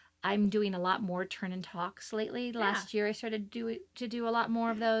 because I'm doing a lot more turn and talks lately. Last year I started to do a lot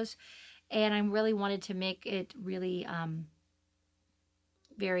more of those, and I really wanted to make it really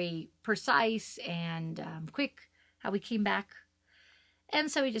very precise and quick how we came back. And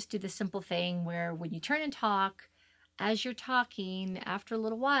so we just do this simple thing where when you turn and talk, as you're talking, after a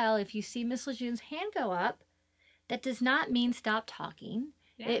little while, if you see Miss Lejeune's hand go up, that does not mean stop talking.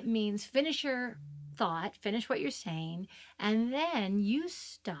 Yeah. It means finish your thought, finish what you're saying, and then you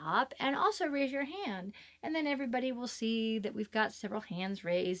stop and also raise your hand. And then everybody will see that we've got several hands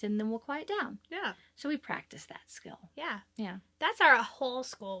raised, and then we'll quiet down. Yeah. So we practice that skill. Yeah. Yeah. That's our whole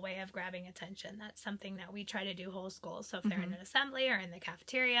school way of grabbing attention. That's something that we try to do whole school. So if they're in an assembly or in the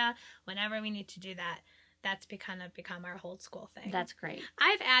cafeteria, whenever we need to do that, that's become our whole school thing. That's great.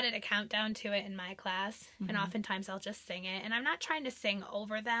 I've added a countdown to it in my class, and oftentimes I'll just sing it. And I'm not trying to sing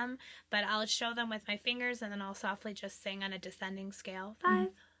over them, but I'll show them with my fingers, and then I'll softly just sing on a descending scale. 5,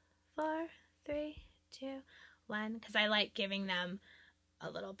 4, 3, 2, 1. Because I like giving them a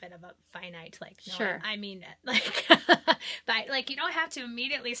little bit of a finite, like, no, Sure. I mean it. Like, but, like, you don't have to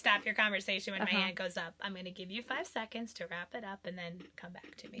immediately stop your conversation when my hand goes up. I'm going to give you 5 seconds to wrap it up and then come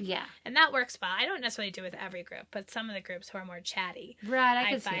back to me. Yeah. And that works well. I don't necessarily do it with every group, but some of the groups who are more chatty, Right, I I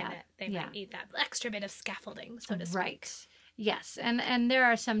can see find that. that they might need that extra bit of scaffolding, so to speak. Right. Yes, and there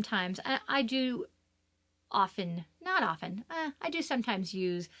are some times, I do often, not often, I do sometimes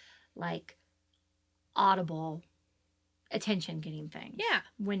use, like, audible attention getting things. Yeah.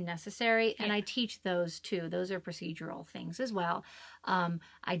 When necessary. And Yeah. I teach those too. Those are procedural things as well.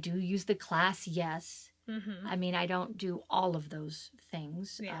 I do use the class yes. Mm-hmm. I mean, I don't do all of those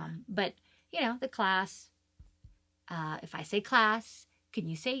things. Yeah. But, you know, the class, if I say class, can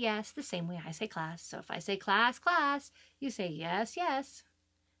you say yes the same way I say class? So if I say class, class, you say yes, yes.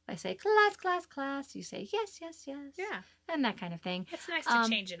 If I say class, class, class, you say yes, yes, yes. Yeah. And that kind of thing. It's nice to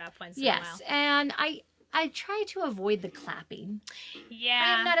change it up once in a Yes. while. And I try to avoid the clapping.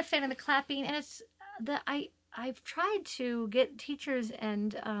 Yeah. I'm not a fan of the clapping, and it's I've tried to get teachers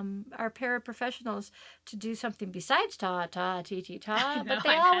and our paraprofessionals to do something besides ta ta ti ti ta, I know, but they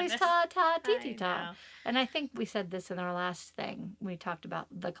I've had always this. ta ta ti I ti know. ta. And I think we said this in our last thing. We talked about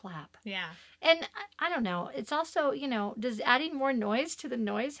the clap. Yeah. And I don't know. It's also, you know, does adding more noise to the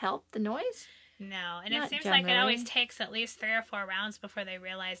noise help the noise? No. And Not it seems like it always generally. takes at least 3 or 4 rounds before they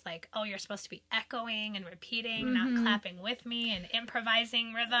realize, like, oh, you're supposed to be echoing and repeating, not clapping with me and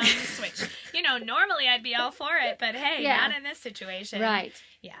improvising rhythms, which, you know, normally I'd be all for it, but hey, Yeah. not in this situation. Right.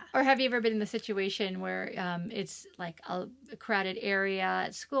 Yeah. Or have you ever been in the situation where it's like a crowded area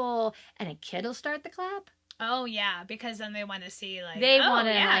at school and a kid will start the clap? Oh, yeah, because then they want to see, like, They oh, want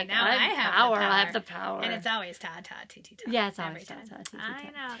to, yeah, like, now I I have the power. I have the power. And it's always ta-ta, ti-ti-ta. Yeah, it's every always time. ta-ta, ti-ti-ta. I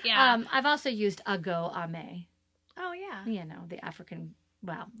know, yeah. I've also used ago, ame. Oh, yeah. You know, the African,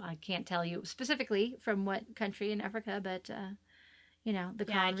 well, I can't tell you specifically from what country in Africa, but, you know, the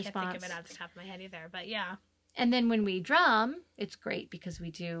Yeah, call I and can't response. think of it off the top of my head either, but yeah. And then when we drum, it's great because we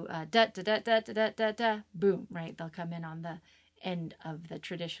do da da da da da da da da, boom, right? They'll come in on the end of the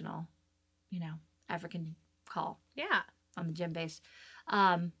traditional, you know, African call. Yeah. On the djembes.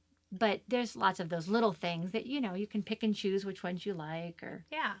 But there's lots of those little things that, you know, you can pick and choose which ones you like or...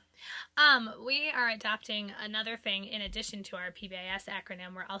 Yeah. We are adopting another thing in addition to our PBIS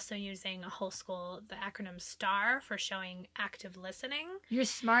acronym. We're also using a whole school, the acronym STAR for showing active listening. You're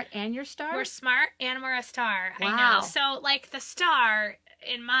smart and you're star? We're smart and we're a star. I Wow. know. So, like, the star,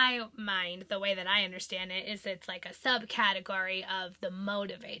 in my mind, the way that I understand it, is it's like a subcategory of the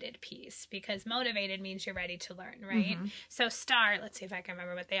motivated piece, because motivated means you're ready to learn, right? Mhm. So STAR, let's see if I can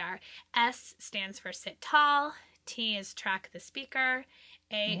remember what they are. S stands for sit tall. T is track the speaker.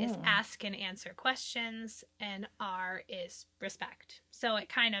 A is Oh. ask and answer questions. And R is respect. So it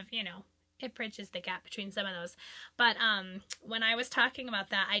kind of, you know, it bridges the gap between some of those. But when I was talking about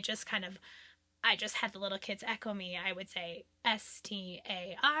that, I just had the little kids echo me. I would say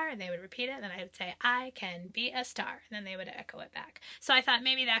STAR, and they would repeat it. And then I would say, I can be a star. And then they would echo it back. So I thought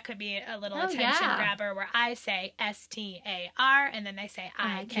maybe that could be a little Oh, attention yeah. grabber where I say STAR, and then they say,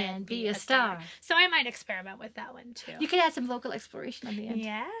 I can be a star. So I might experiment with that one too. You could add some vocal exploration on the end.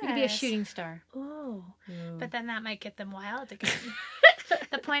 Yeah. You could be a shooting star. Ooh. But then that might get them wild again.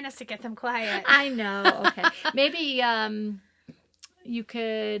 The point is to get them quiet. I know. Okay. Maybe you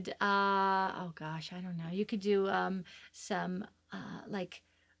could, oh gosh, I don't know. You could do some, like,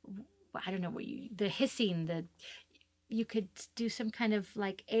 I don't know what the hissing, you could do some kind of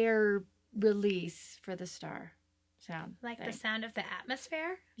like air release for the star sound. Like thing. the sound of the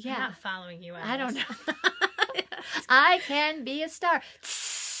atmosphere? Yeah. I'm not following you on I don't this. know. I can be a star.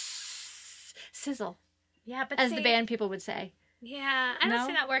 Sizzle, Yeah, but as see, the band people would say. Yeah, I don't No?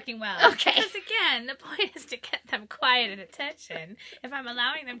 see that working well. Okay. Because again, the point is to get them quiet and attention. If I'm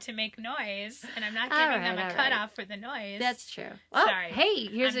allowing them to make noise and I'm not giving them a cutoff for the noise. That's true. Well, Sorry. hey,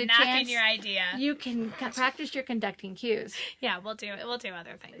 here's I'm a knocking chance your idea. you can practice your conducting cues. Yeah, we'll do it. We'll do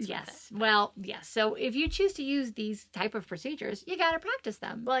other things. Yes. Well, yes. So if you choose to use these type of procedures, you got to practice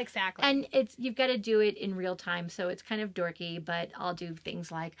them. Well, exactly. And you've got to do it in real time, so it's kind of dorky, but I'll do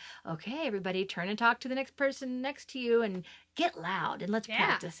things like, okay, everybody turn and talk to the next person next to you and get loud and let's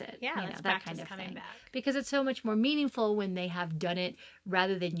practice it. Yeah, let's practice that kind of coming thing. Back. Because it's so much more meaningful when they have done it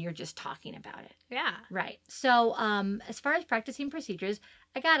rather than you're just talking about it. Yeah. Right. So as far as practicing procedures,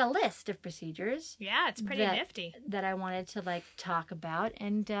 I got a list of procedures. Yeah, it's pretty nifty. That I wanted to talk about.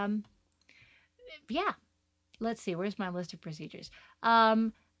 And yeah, let's see. Where's my list of procedures?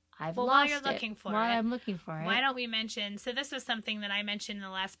 I've lost while you're looking for while I'm looking for it. Why don't we mention, so this was something that I mentioned in the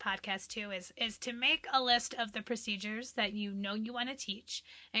last podcast too, is to make a list of the procedures that you know you want to teach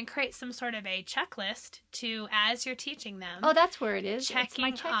and create some sort of a checklist to, as you're teaching them. Oh, that's where it is. Checking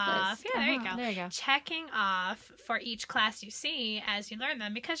it's my checklist. off. Yeah, there you go. There you go. Checking off for each class you see as you learn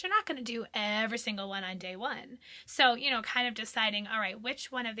them, because you're not going to do every single one on day one. So, kind of deciding, all right,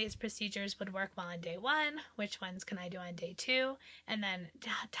 which one of these procedures would work well on day one? Which ones can I do on day two? And then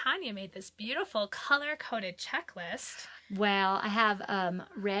Tanya made this beautiful color-coded checklist. Well, I have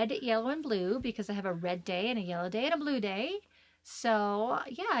red, yellow, and blue because I have a red day and a yellow day and a blue day. So,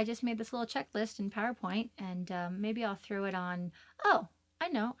 yeah, I just made this little checklist in PowerPoint, and maybe I'll throw it on. Oh, I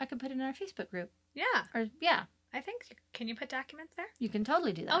know. I could put it in our Facebook group. Yeah. Or, yeah. I think, can you put documents there? You can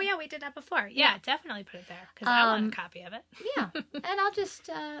totally do that. Oh, yeah, we did that before. Yeah, definitely put it there, because I want a copy of it. Yeah, and I'll just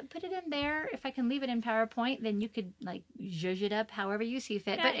put it in there. If I can leave it in PowerPoint, then you could, zhuzh it up however you see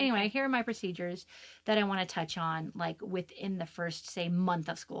fit. Yeah, but anyway, here are my procedures that I want to touch on, within the first, say, month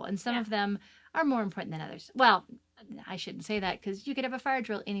of school. And some of them are more important than others. Well, I shouldn't say that, because you could have a fire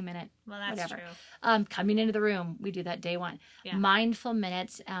drill any minute. Well, that's whatever. true. Coming into the room, we do that day one. Yeah. Mindful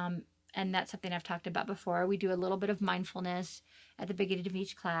minutes, and that's something I've talked about before. We do a little bit of mindfulness at the beginning of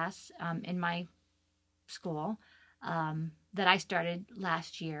each class in my school that I started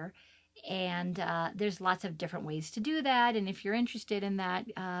last year. And there's lots of different ways to do that. And if you're interested in that,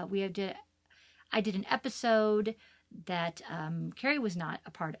 I did an episode that Carrie was not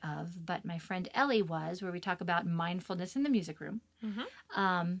a part of, but my friend Ellie was, where we talk about mindfulness in the music room.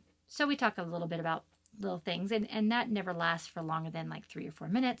 Mm-hmm. So we talk a little bit about little things, and that never lasts for longer than 3 or 4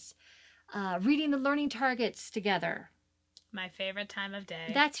 minutes. Reading the learning targets together. My favorite time of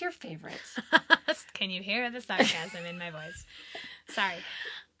day. That's your favorite. Can you hear the sarcasm in my voice? Sorry.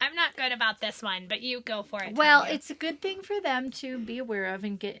 I'm not good about this one, but you go for it. Well, Tanya. it's a good thing for them to be aware of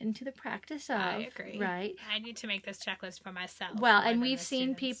and get into the practice of. I agree. Right. I need to make this checklist for myself. Well, and we've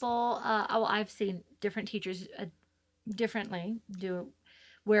seen people, I've seen different teachers differently do,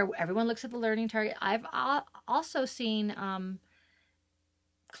 where everyone looks at the learning target. I've also seen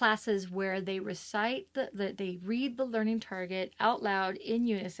classes where they recite they read the learning target out loud in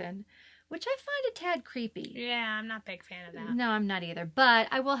unison, which I find a tad creepy. Yeah, I'm not a big fan of that. No, I'm not either. But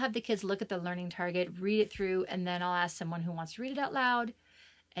I will have the kids look at the learning target, read it through, and then I'll ask someone who wants to read it out loud,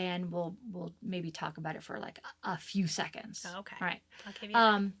 and we'll maybe talk about it for a few seconds. Okay. All right. I'll give you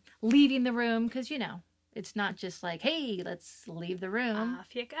that. Leaving the room, because it's not just hey, let's leave the room.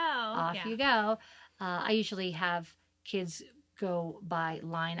 Off you go. Off you go. I usually have kids go by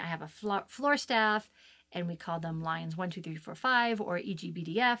line. I have a floor staff, and we call them lines 1, 2, 3, 4, 5, or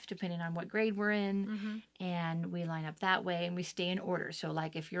EGBDF, depending on what grade we're in. Mm-hmm. And we line up that way, and we stay in order. So,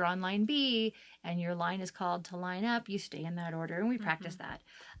 if you're on line B and your line is called to line up, you stay in that order, and we practice that.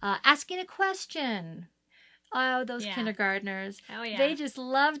 Asking a question. Oh, those kindergartners. Oh, yeah. They just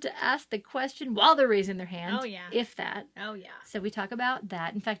love to ask the question while they're raising their hand. Oh, yeah. If that. Oh, yeah. So we talk about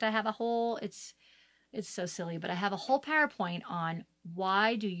that. In fact, I have a whole, it's so silly, but I have a whole PowerPoint on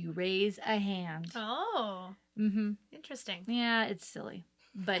why do you raise a hand? Oh. Mm-hmm. Interesting. Yeah, it's silly.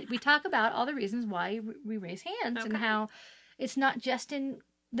 But we talk about all the reasons why we raise hands and how it's not just in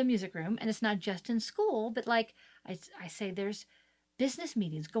the music room and it's not just in school, but I say there's business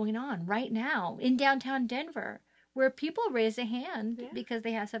meetings going on right now in downtown Denver where people raise a hand because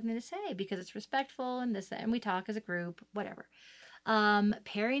they have something to say, because it's respectful and this, and we talk as a group, whatever.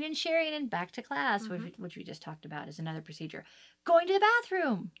 Pairing and sharing and back to class, which we just talked about, is another procedure. Going to the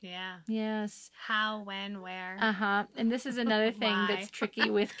bathroom. Yeah. Yes. How, when, where. And this is another thing that's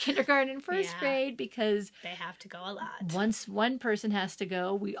tricky with kindergarten and first grade, because they have to go a lot. Once one person has to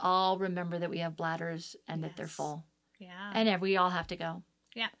go, we all remember that we have bladders and that they're full. Yeah. And we all have to go.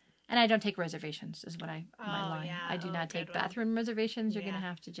 Yeah. And I don't take reservations is what my line. yeah. I do not good take one. bathroom reservations. You're Yeah. going to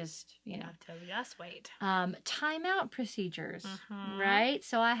have to just, You have to just wait. timeout procedures, Mhm. right?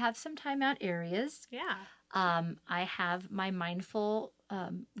 So I have some timeout areas. Yeah. I have my mindful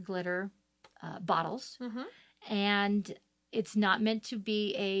glitter bottles, Mm-hmm. and it's not meant to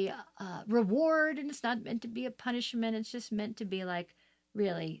be a reward, and it's not meant to be a punishment. It's just meant to be like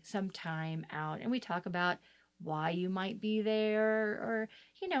really some time out, and we talk about why you might be there, or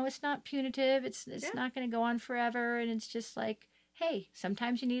it's not punitive. It's not going to go on forever, and it's just like, hey,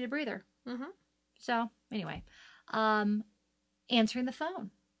 sometimes you need a breather. Mm-hmm. So anyway, answering the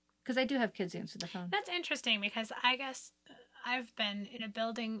phone, because I do have kids answer the phone. That's interesting because I guess I've been in a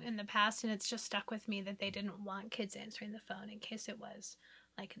building in the past and it's just stuck with me that they didn't want kids answering the phone in case it was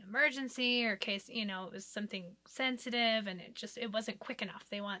like an emergency or case, it was something sensitive and it wasn't quick enough.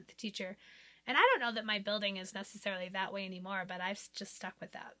 They want the teacher. And I don't know that my building is necessarily that way anymore, but I've just stuck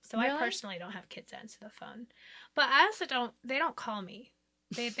with that. So Really? I personally don't have kids answer the phone. But I also they don't call me.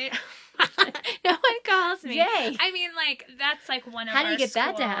 They no one calls me. Yay. I mean, like, that's like one of How our do you get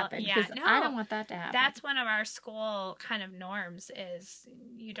that to school- happen? Yeah, Because no, I don't want that to happen. that's one of our school kind of norms is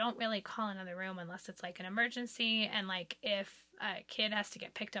you don't really call another room unless it's like an emergency. And like if a kid has to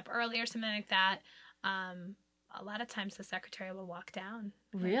get picked up early or something like that, a lot of times the secretary will walk down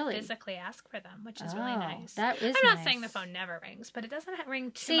and Really? physically ask for them, which is really nice. That is I'm not nice. saying the phone never rings, but it doesn't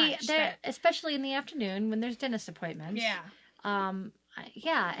ring too See, much. especially in the afternoon when there's dentist appointments.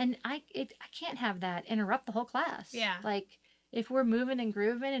 Yeah. And I can't have that interrupt the whole class. Yeah. Like, if we're moving and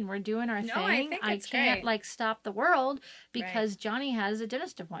grooving and we're doing our No, thing, I think it's can't great. like stop the world because Johnny has a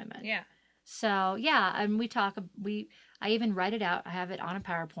dentist appointment. Yeah. So yeah, and I even write it out. I have it on a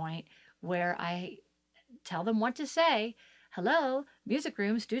PowerPoint where I tell them what to say. Hello, music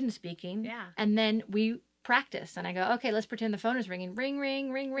room, student speaking. Yeah. And then we practice, and I go, okay, let's pretend the phone is ringing, ring,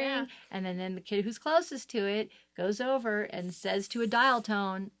 ring, ring, ring. Yeah. And then the kid who's closest to it goes over and says to a dial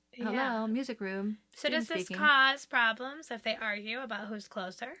tone, hello, Yeah. music room. So does student this speaking. cause problems if they argue about who's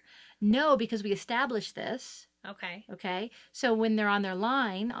closer? No, because we established this. Okay. Okay. So when they're on their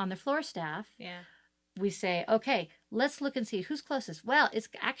line, on their floor staff, Yeah. we say, okay, let's look and see who's closest. Well, it's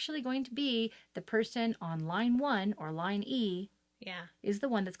actually going to be the person on line 1 or line E Yeah. is the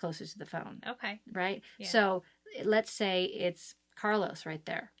one that's closest to the phone, Okay. right? Yeah. So let's say it's Carlos right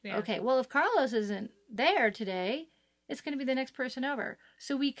there. Yeah. Okay, well, if Carlos isn't there today, it's going to be the next person over.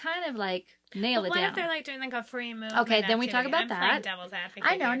 So we kind of like nail But it what down. if they're like doing like a free movement? Okay, then we talk activity? about I'm that. playing devil's advocate.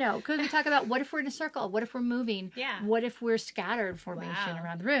 I know, here. no, because we talk about what if we're in a circle? What if we're moving? Yeah. What if we're scattered formation Wow.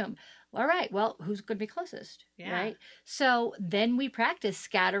 around the room? All right, well, who's going to be closest? Yeah. Right? So then we practice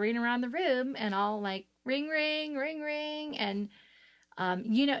scattering around the room and all like ring, ring, ring, ring. And,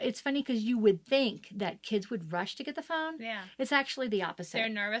 it's funny because you would think that kids would rush to get the phone. Yeah. It's actually the opposite. They're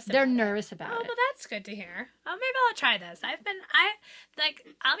nervous. They're about it. nervous about Oh, it. well, that's good to hear. Oh, maybe I'll try this.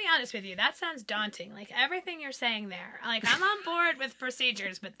 I'll be honest with you. That sounds daunting. Like everything you're saying there. Like I'm on board with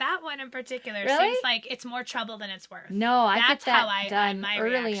procedures, but that one in particular Really? seems like it's more trouble than it's worth. No, I That's get that how done my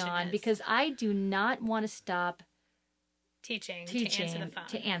early reaction on is. because I do not want to stop teaching teaching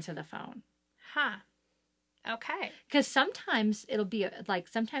to answer the phone. Huh. Okay. Because sometimes it'll be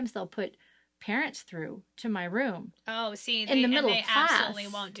sometimes they'll put parents through to my room Oh, see, In the middle they of class. absolutely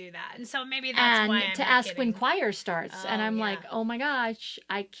won't do that, and so maybe that's why I'm and to not ask when getting- choir starts. And Oh, I'm yeah. like, oh my gosh,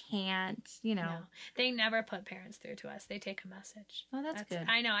 I can't, No, they never put parents through to us. They take a message. Oh, that's good.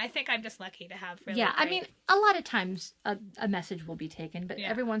 I know. I think I'm just lucky to have. Really Yeah, I great- mean, a lot of times a message will be taken, but Yeah.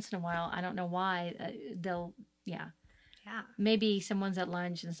 every once in a while, I don't know why, yeah. maybe someone's at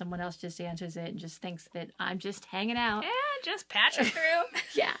lunch and someone else just answers it and just thinks that I'm just hanging out. Yeah, just patch it through.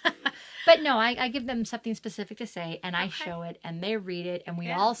 Yeah. But no, I give them something specific to say, and I Okay. show it, and they read it, and we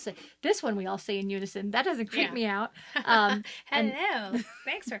Yeah. all say, this one we all say in unison. That doesn't creep Yeah. me out. And- Hello.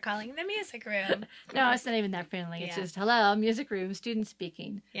 Thanks for calling the music room. No, it's not even that friendly. It's Yeah. just, hello, music room, student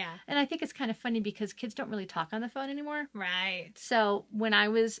speaking. Yeah. And I think it's kind of funny because kids don't really talk on the phone anymore. Right. So when I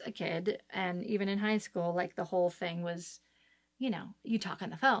was a kid, and even in high school, like the whole thing was, you talk on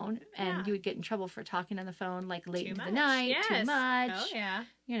the phone, and Yeah. you would get in trouble for talking on the phone like late Too into much. the night, Yes. too much. Oh yeah.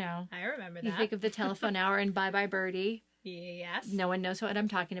 I remember that. You think of the telephone hour and Bye Bye Birdie. Yes. No one knows what I'm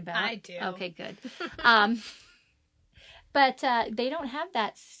talking about. I do. Okay, good. But they don't have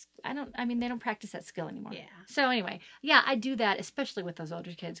that. They don't practice that skill anymore. Yeah. So anyway, yeah, I do that, especially with those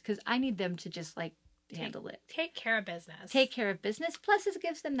older kids, because I need them to just like handle it. Take care of business. Take care of business. Plus, it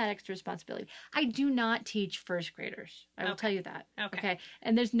gives them that extra responsibility. I do not teach first graders. I will Okay. tell you that. Okay.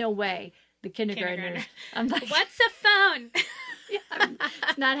 And there's no way the kindergartners. I'm like, What's a phone?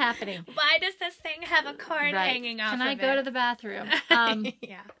 it's not happening. Why does this thing have a cord Right. hanging off Can of I go it? to the bathroom?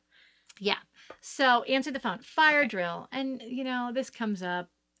 Yeah. Yeah. So answer the phone. Fire Okay. drill. And, this comes up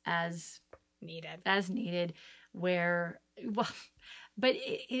as Needed. where, well, but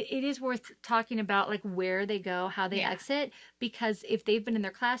it is worth talking about like where they go, how they Yeah. exit, because if they've been in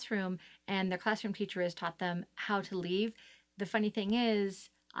their classroom and their classroom teacher has taught them how to leave, the funny thing is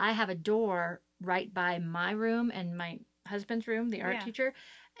I have a door right by my room and my husband's room, the art Yeah. teacher,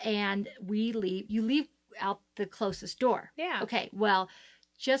 and you leave out the closest door. Yeah. Okay, well,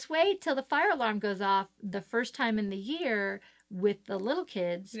 just wait till the fire alarm goes off the first time in the year with the little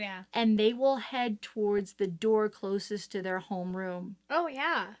kids, Yeah. and they will head towards the door closest to their homeroom. Oh,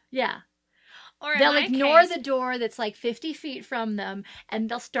 yeah. Yeah. Or in They'll my ignore case, the door that's like 50 feet from them, and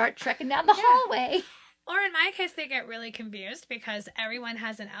they'll start trekking down the Yeah. hallway. Or in my case, they get really confused because everyone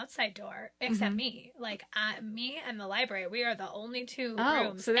has an outside door except me. Like me and the library, we are the only two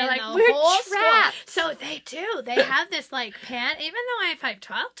rooms. So they're in like, the we're whole trapped. School. So they do. They have this like pan. Even though I've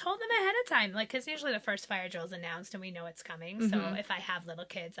told them ahead of time, like because usually the first fire drill is announced and we know it's coming. So if I have little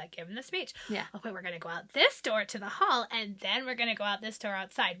kids, I give them the speech. Yeah. Okay, we're gonna go out this door to the hall, and then we're gonna go out this door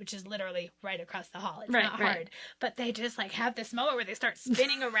outside, which is literally right across the hall. It's not hard. But they just like have this moment where they start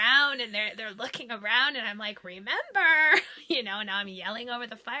spinning around and they're looking around, and I'm like, remember, now I'm yelling over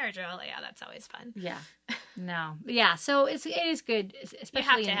the fire drill. Yeah, that's always fun. Yeah. No. Yeah. So it is good,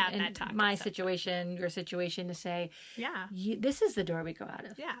 especially to have in that talk my and stuff. situation, your situation, to say, Yeah. this is the door we go out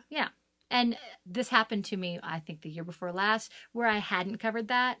of. Yeah. Yeah. And this happened to me, I think, the year before last, where I hadn't covered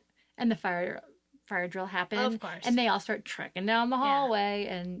that, and the fire drill happened. Of course. And they all start trekking down the hallway,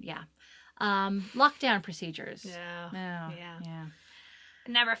 and lockdown procedures. Yeah. Oh, Yeah. yeah.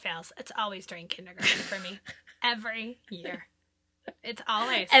 It never fails. It's always during kindergarten for me. Every year. It's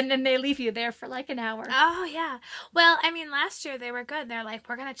always. And then they leave you there for like an hour. Oh, yeah. Well, I mean, last year they were good. They're like,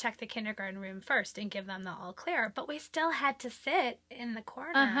 we're going to check the kindergarten room first and give them the all clear. But we still had to sit in the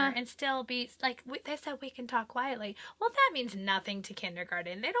corner and still be like, they said we can talk quietly. Well, that means nothing to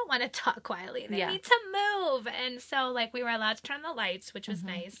kindergarten. They don't want to talk quietly. They need to move. And so, like, we were allowed to turn the lights, which was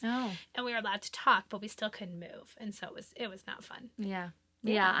nice. Oh. And we were allowed to talk, but we still couldn't move. And so it was not fun. Yeah.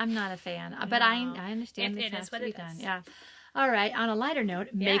 Yeah, I'm not a fan. But I understand this has to be done. Yeah. All right. On a lighter note,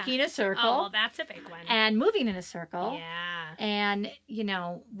 making a circle. Oh, well, that's a big one. And moving in a circle. Yeah. And,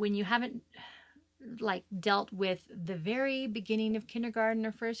 when you haven't, like, dealt with the very beginning of kindergarten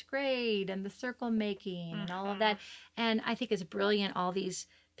or first grade and the circle making and all of that. And I think it's brilliant, all these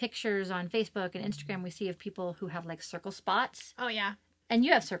pictures on Facebook and Instagram we see of people who have, like, circle spots. Oh, yeah. And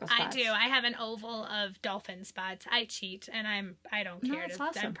you have circle spots. I do. I have an oval of dolphin spots. I cheat, and I don't care. That's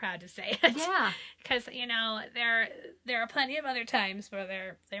awesome. I'm proud to say it. Yeah. Because there are plenty of other times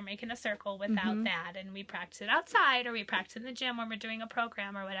where they're making a circle without that, and we practice it outside or we practice in the gym when we're doing a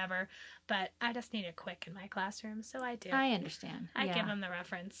program or whatever. But I just need it quick in my classroom, so I do. I understand. I give them the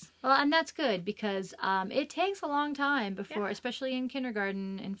reference. Well, and that's good because it takes a long time before, especially in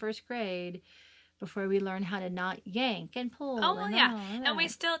kindergarten and first grade, before we learn how to not yank and pull. Oh, well, yeah. And we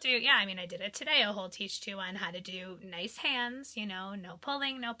still do. Yeah, I mean, I did it today. A whole teach to on how to do nice hands, no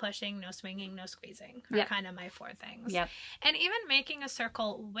pulling, no pushing, no swinging, no squeezing. Are kind of my 4 things. Yep. And even making a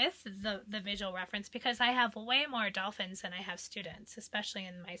circle with the visual reference, because I have way more dolphins than I have students, especially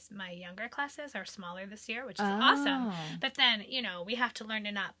in my younger classes are smaller this year, which is awesome. But then, we have to learn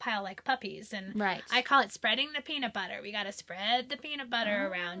to not pile like puppies. And I call it spreading the peanut butter. We got to spread the peanut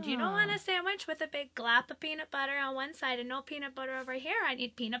butter around. You don't want a sandwich with a big glop of peanut butter on one side and no peanut butter over here. I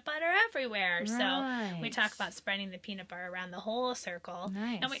need peanut butter everywhere. So we talk about spreading the peanut butter around the whole circle.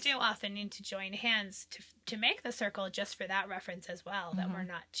 Nice. And we do often need to join hands to make the circle just for that reference as well, that we're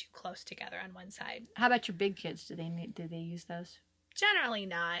not too close together on one side. How about your big kids? Do they use those? Generally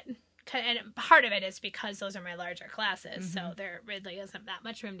not. And part of it is because those are my larger classes, so there really isn't that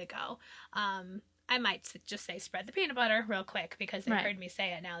much room to go. I might just say spread the peanut butter real quick because they've heard me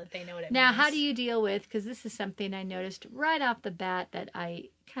say it now that they know what it means. Now, how do you deal with, because this is something I noticed right off the bat that I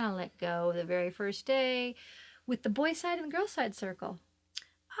kind of let go the very first day, with the boy side and the girl side circle.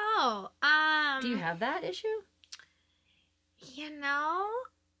 Oh, do you have that issue?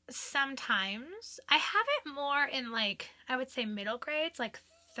 Sometimes. I have it more in, like, I would say middle grades, like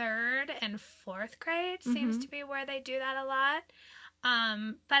 3rd and 4th grade seems to be where they do that a lot.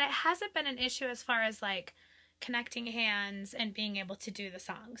 But it hasn't been an issue as far as, like, connecting hands and being able to do the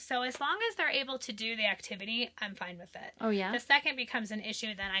song. So as long as they're able to do the activity, I'm fine with it. Oh, yeah? The second becomes an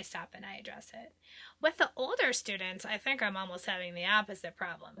issue, then I stop and I address it. With the older students, I think I'm almost having the opposite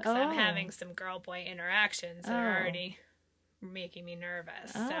problem. Because I'm having some girl-boy interactions that are already making me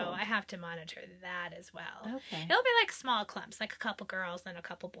nervous. Oh. So I have to monitor that as well. Okay. It'll be like small clumps, like a couple girls and a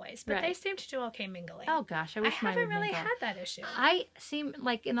couple boys, but Right. they seem to do okay mingling. Oh gosh, I I wish mine haven't would really mingle. had that issue. I seem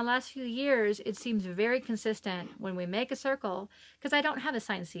like in the last few years, it seems very consistent when we make a circle, because I don't have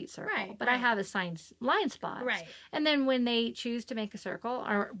assigned seat circle, Right, but I right. have assigned line spots. Right. And then when they choose to make a circle,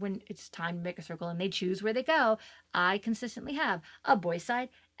 or when it's time to make a circle and they choose where they go, I consistently have a boys' side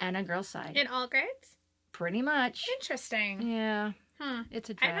and a girls' side. In all grades? Pretty much. Interesting. Yeah. Hmm. It's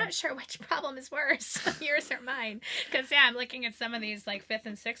a drag. I'm not sure which problem is worse, yours or mine. Because, I'm looking at some of these, like, 5th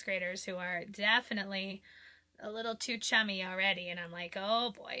and 6th graders who are definitely a little too chummy already. And I'm like,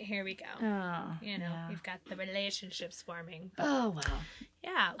 oh, boy, here we go. Oh, We've got the relationships forming. But, oh, wow.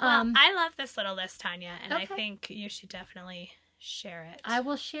 yeah. Well, I love this little list, Tanya. And I Okay. think you should definitely share it. I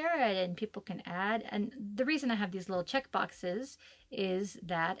will share it and people can add. And the reason I have these little check boxes is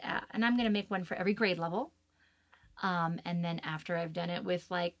that, and I'm going to make one for every grade level. And then after I've done it with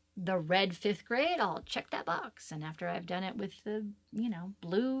like the red 5th grade, I'll check that box. And after I've done it with the,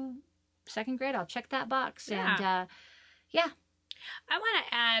 blue 2nd grade, I'll check that box. Yeah. And yeah. I want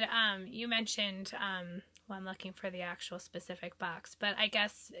to add, you mentioned, I'm looking for the actual specific box, but I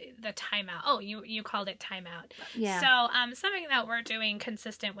guess the timeout. Oh, you called it timeout. Yeah. So, something that we're doing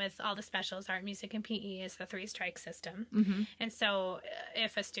consistent with all the specials, art, music, and PE, is the 3-strike system. Mm-hmm. And so,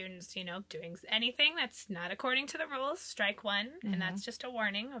 if a student's, doing anything that's not according to the rules, strike 1, Mm-hmm. and that's just a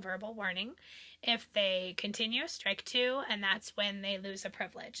warning, a verbal warning. If they continue, strike 2, and that's when they lose a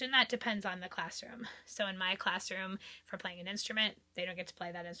privilege. And that depends on the classroom. So in my classroom, for playing an instrument, they don't get to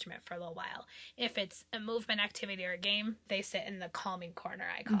play that instrument for a little while. If it's a movement activity or a game, they sit in the calming corner,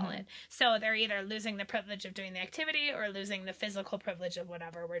 I call it. So they're either losing the privilege of doing the activity or losing the physical privilege of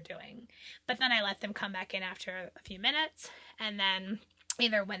whatever we're doing. But then I let them come back in after a few minutes, and then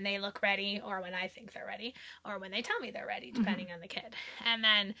either when they look ready or when I think they're ready or when they tell me they're ready, depending on the kid. And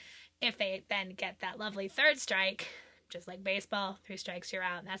then if they then get that lovely 3rd strike, just like baseball, 3 strikes, you're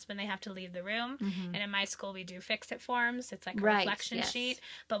out. And that's when they have to leave the room. Mm-hmm. And in my school, we do fix-it forms. It's like a Right, reflection yes. sheet,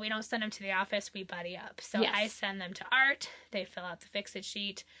 but we don't send them to the office. We buddy up. So Yes. I send them to art. They fill out the fix-it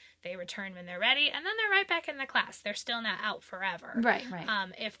sheet. They return when they're ready, and then they're right back in the class. They're still not out forever. Right.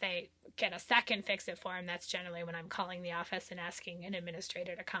 If they get a second fix-it form, that's generally when I'm calling the office and asking an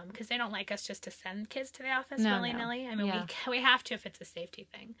administrator to come, because they don't like us just to send kids to the office No, willy-nilly. I mean, Yeah. we have to if it's a safety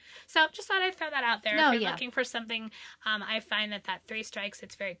thing. So just thought I'd throw that out there. No, if you're yeah. looking for something, I find that 3 strikes,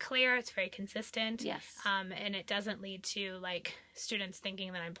 it's very clear, it's very consistent. Yes. And it doesn't lead to like students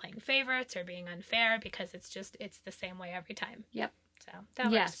thinking that I'm playing favorites or being unfair, because it's the same way every time. Yep. So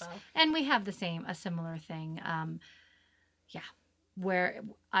that Yes. works well. And we have a similar thing. Where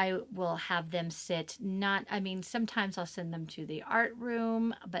I will have them sit, sometimes I'll send them to the art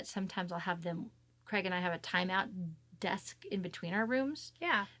room, but sometimes I'll have them, Craig and I have a timeout desk in between our rooms,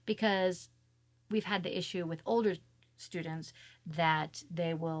 Yeah. because we've had the issue with older students that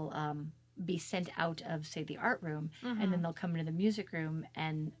they will be sent out of, say, the art room, and then they'll come into the music room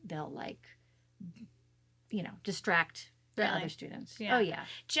and they'll distract the Really? other students. Yeah. Oh yeah.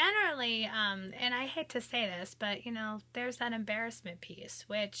 Generally, and I hate to say this, but there's that embarrassment piece,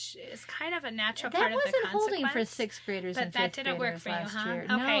 which is kind of a natural part That of the wasn't consequence. holding for 6th graders But and 5th that didn't work graders for you, last huh? year.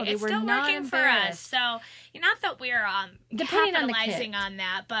 Okay, No, they it's were still not working for us. embarrassed. So not that we're Depending on the capitalizing kid. on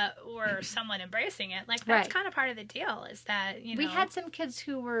that, but we're somewhat embracing it. Like that's Right. kind of part of the deal. Is that We had some kids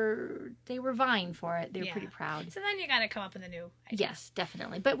who were vying for it. They were Yeah. pretty proud. So then you got to come up with a new idea. Yes,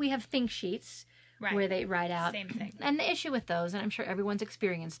 definitely. But we have think sheets Right. where they write out. Same thing. And the issue with those, and I'm sure everyone's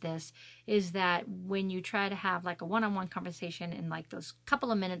experienced this, is that when you try to have like a one-on-one conversation in like those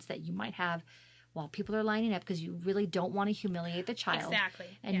couple of minutes that you might have while people are lining up, because you really don't want to humiliate the child. Exactly.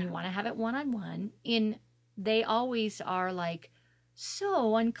 And yeah. you want to have it one-on-one, they always are like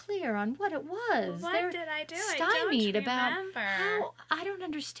so unclear on what it was. What They're did I do? stymied I don't about remember. how I don't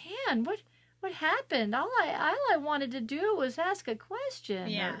understand what happened. All I wanted to do was ask a question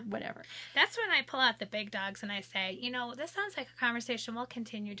Yeah. or whatever. That's when I pull out the big dogs and I say, this sounds like a conversation we'll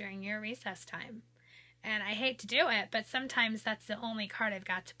continue during your recess time. And I hate to do it, but sometimes that's the only card I've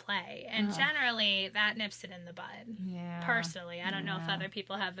got to play. And generally, that nips it in the bud. Yeah. Personally, I don't know if Yeah. other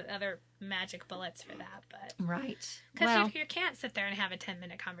people have other magic bullets for that, but Right. because Well, you can't sit there and have a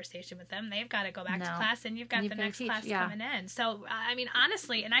 10-minute conversation with them. They've got to go back to No. class, and you've got You've the got to next teach, class yeah. coming in. So, I mean,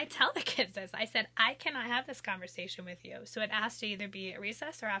 honestly, and I tell the kids this, I said, I cannot have this conversation with you. So it has to either be at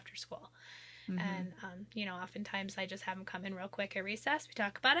recess or after school. And, oftentimes I just have them come in real quick at recess. We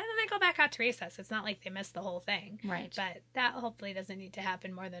talk about it, and then they go back out to recess. It's not like they missed the whole thing. right. But that hopefully doesn't need to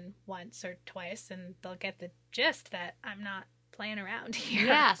happen more than once or twice, and they'll get the gist that I'm not playing around here.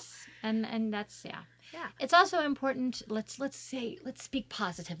 Yes. And that's, yeah. Yeah. It's also important, let's speak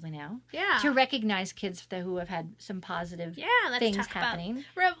positively now. Yeah. To recognize kids who have had some positive let's things talk happening.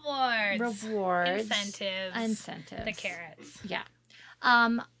 About rewards, incentives, the carrots. Yeah.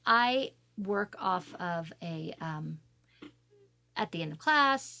 I work off of a at the end of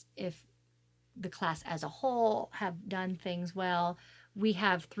class, if the class as a whole have done things well, we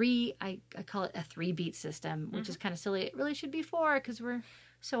have three, I call it a 3-beat system, which is kind of silly. It really should be 4 because we're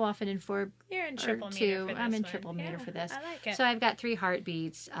so often in 4. You're in triple meter 2. for this I'm in one. triple meter for this. I like it. So I've got 3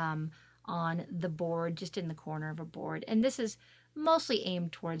 heartbeats on the board, just in the corner of a board. And this is mostly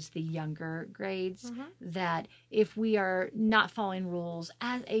aimed towards the younger grades, that if we are not following rules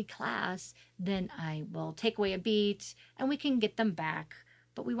as a class, then I will take away a beat and we can get them back.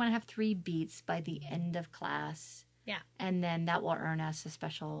 But we want to have 3 beats by the end of class. Yeah. And then that will earn us a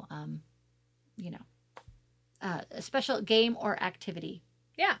special, a special game or activity.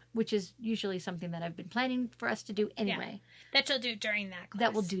 Yeah. Which is usually something that I've been planning for us to do anyway. Yeah. That you'll do during that class.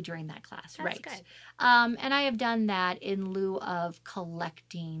 That we'll do during that class, That's right. Good. And I have done that in lieu of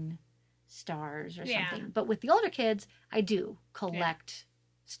collecting stars or something. But with the older kids, I do collect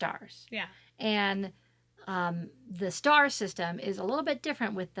stars. Yeah. And the star system is a little bit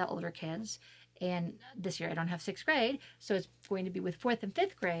different with the older kids. And this year I don't have 6th grade, so it's going to be with 4th and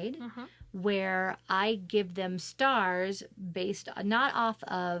 5th grade, where I give them stars based not off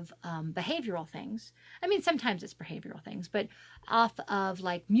of behavioral things. I mean, sometimes it's behavioral things, but off of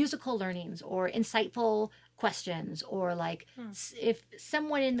like musical learnings or insightful questions, or like if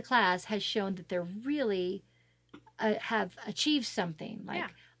someone in the class has shown that they're really have achieved something, like,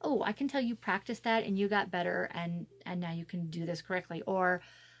 oh, I can tell you practiced that and you got better, and now you can do this correctly. Or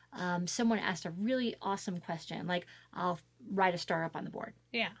someone asked a really awesome question, like, I'll write a star up on the board.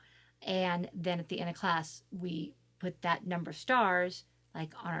 Yeah. And then at the end of class, we put that number of stars,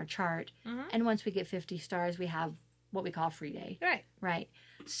 like, on our chart. And once we get 50 stars, we have what we call a free day. Right. Right.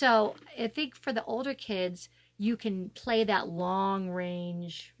 So I think for the older kids, you can play that long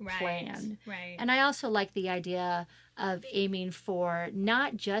range plan. Right. And I also like the idea of aiming for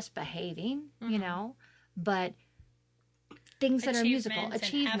not just behaving, but things that are musical,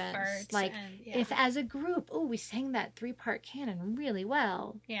 achievements. Like if as a group, we sang that 3-part canon really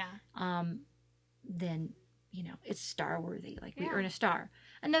well. Yeah. Then, it's star worthy. Like we earn a star.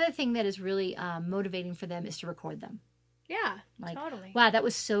 Another thing that is really motivating for them is to record them. Yeah, like, totally. Wow, that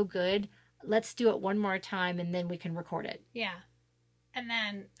was so good. Let's do it one more time and then we can record it. Yeah.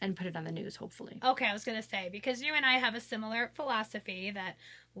 And put it on the news, hopefully. Okay, I was going to say, because you and I have a similar philosophy that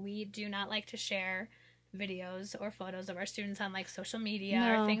we do not like to share videos or photos of our students on like social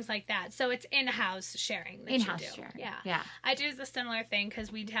media or things like that. So it's in-house sharing that in-house you do. Sharing. Yeah. I do the similar thing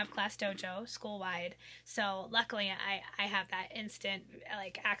because we have Class Dojo school-wide. So luckily I have that instant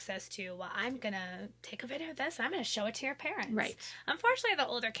like access to, well, I'm going to take a video of this. I'm going to show it to your parents. Right. Unfortunately, the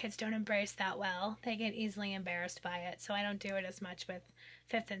older kids don't embrace that well. They get easily embarrassed by it. So I don't do it as much with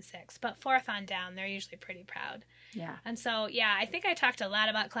 5th and 6th. But 4th on down, they're usually pretty proud. Yeah. And so, I think I talked a lot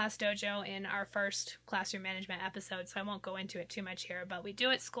about Class Dojo in our first classroom management episode, so I won't go into it too much here, but we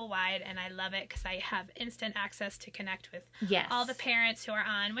do it school-wide, and I love it because I have instant access to connect with all the parents who are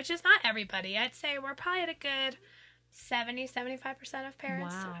on, which is not everybody. I'd say we're probably at a good 70-75% of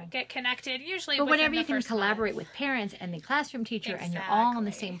parents get connected, usually but whenever you can collaborate with parents and the classroom teacher and you're all on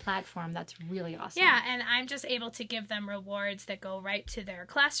the same platform, that's really awesome. Yeah, and I'm just able to give them rewards that go right to their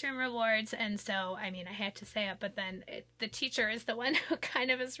classroom rewards. And so, I mean, I had to say it, but then the teacher is the one who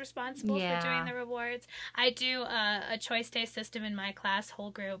kind of is responsible for doing the rewards. I do a choice day system in my class,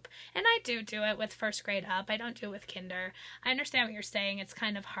 whole group, and I do it with 1st grade up. I don't do it with kinder. I understand what you're saying. It's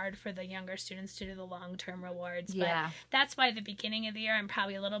kind of hard for the younger students to do the long-term rewards, but that's why the beginning of the year I'm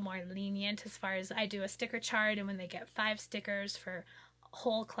probably a little more lenient as far as I do a sticker chart, and when they get 5 stickers for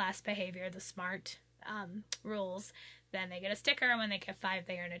whole class behavior, the SMART rules, then they get a sticker, and when they get 5,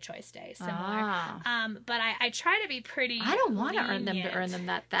 they earn a choice day. Similar. But I try to be pretty I don't want to earn them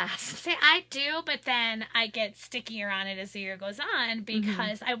that fast. See, I do, but then I get stickier on it as the year goes on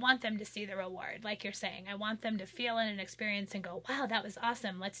because I want them to see the reward, like you're saying. I want them to feel it and experience and go, wow, that was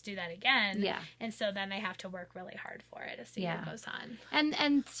awesome. Let's do that again. Yeah. And so then they have to work really hard for it as the year goes on.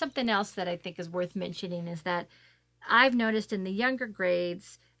 And something else that I think is worth mentioning is that I've noticed in the younger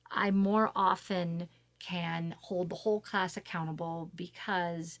grades, I more often can hold the whole class accountable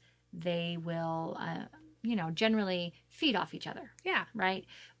because they will, generally feed off each other. Yeah. Right?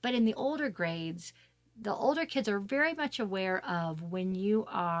 But in the older grades, the older kids are very much aware of when you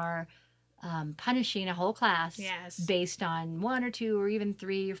are punishing a whole class Yes. based on 1 or 2 or even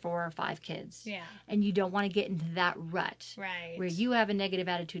 3 or 4 or 5 kids. Yeah. And you don't want to get into that rut Right. where you have a negative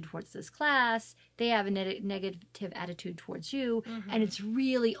attitude towards this class, they have a negative attitude towards you, and it's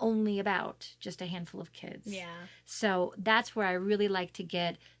really only about just a handful of kids. Yeah. So that's where I really like to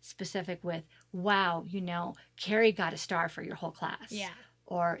get specific with, wow, Carrie got a star for your whole class. Yeah.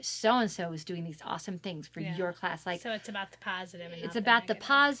 Or so-and-so is doing these awesome things for your class. Like, so it's about the positive. And it's not about the negative.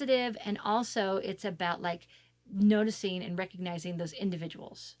 positive, and also it's about like noticing and recognizing those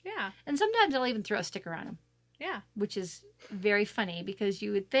individuals. Yeah. And sometimes I'll even throw a sticker on them. Yeah. Which is very funny, because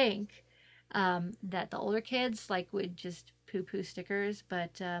you would think that the older kids would just poo-poo stickers,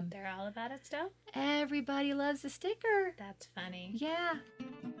 but they're all about it still. Everybody loves a sticker. That's funny. Yeah.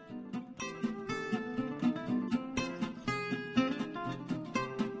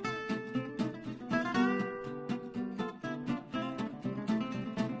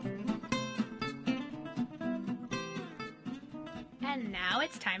 And now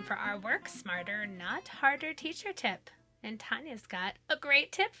it's time for our Work Smarter, Not Harder teacher tip. And Tanya's got a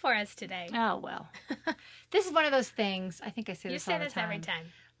great tip for us today. Oh, well. This is one of those things, I think I say You this all say the this time. every time.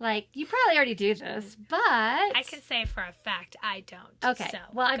 Like, you probably already do this, but... I can say for a fact I don't. Okay. So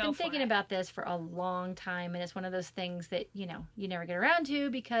Well, I've go been for thinking it. about this for a long time, and it's one of those things that, you never get around to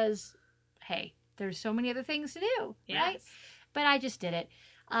because, hey, there's so many other things to do, right? Yes. But I just did it.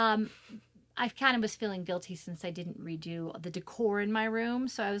 I kind of was feeling guilty since I didn't redo the decor in my room,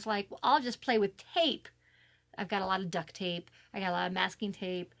 so I was like, well, I'll just play with tape. I've got a lot of duct tape. I got a lot of masking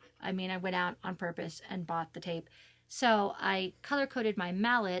tape. I mean, I went out on purpose and bought the tape. So I color-coded my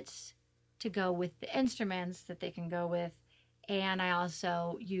mallets to go with the instruments that they can go with. And I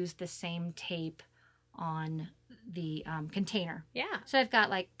also used the same tape on the container. Yeah. So I've got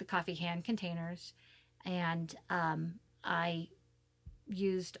like the coffee can containers, and I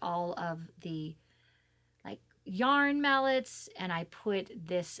used all of the like yarn mallets, and I put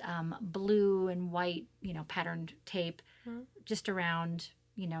this blue and white, patterned tape just around,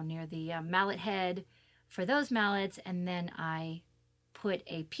 near the mallet head for those mallets. And then I put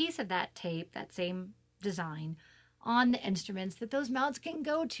a piece of that tape, that same design, on the instruments that those mallets can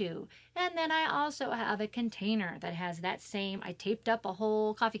go to. And then I also have a container that has that same, I taped up a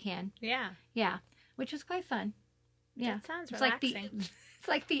whole coffee can. Yeah. Yeah, which was quite fun. Yeah. That sounds It's relaxing. it's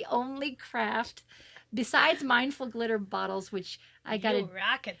like the only craft besides mindful glitter bottles, which You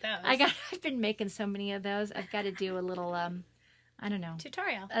rock at those. I've been making so many of those. I've got to do a little I don't know.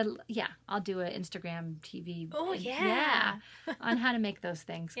 Tutorial. Yeah, I'll do an Instagram TV. Oh, yeah. On how to make those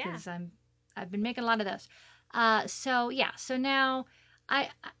things, Yeah. because I've been making a lot of those. So now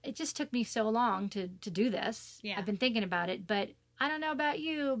it just took me so long to do this. Yeah. I've been thinking about it, but I don't know about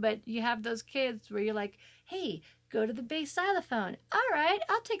you, but you have those kids where you're like, hey, go to the bass xylophone. All right,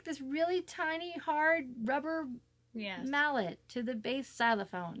 I'll take this really tiny, hard rubber Yes. mallet to the bass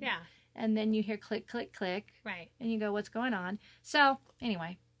xylophone. Yeah. And then you hear click, click, click, Right. and you go, what's going on? So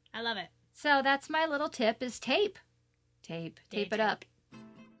anyway, I love it. so that's my little tip is tape. Tape it up.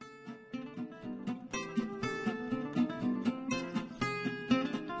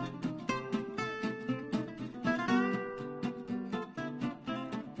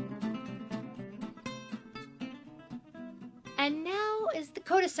 And now is the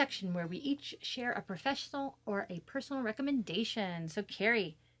CODA section, where we each share a professional or a personal recommendation. So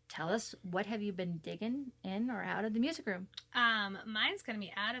Carrie, tell us, what have you been digging in or out of the music room? Mine's going to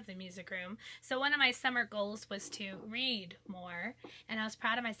be out of the music room. So one of my summer goals was to read more, and I was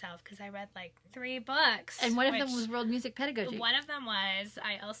proud of myself because I read like 3 books. And one of them was World Music Pedagogy. One of them was,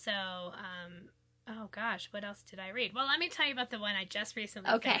 I also, oh gosh, what else did I read? Well, let me tell you about the one I just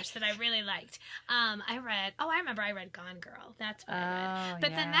recently finished that I really liked. I remember I read Gone Girl. That's what I read.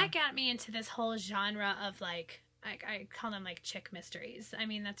 But then that got me into this whole genre of like, I call them like chick mysteries. I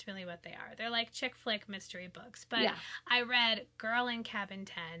mean, that's really what they are. They're like chick flick mystery books. But I read Girl in Cabin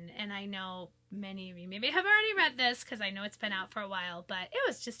 10, and I know many of you maybe have already read this because I know it's been out for a while, but it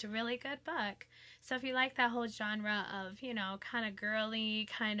was just a really good book. So if you like that whole genre of, kind of girly,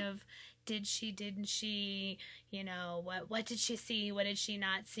 kind of did she, didn't she, what did she see, what did she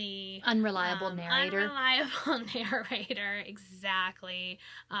not see? Unreliable narrator. Unreliable narrator, exactly.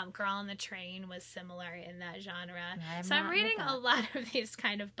 Girl on the Train was similar in that genre. So I'm reading a lot of these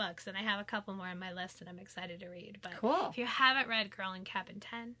kind of books, and I have a couple more on my list that I'm excited to read. But cool. If you haven't read Girl in Cabin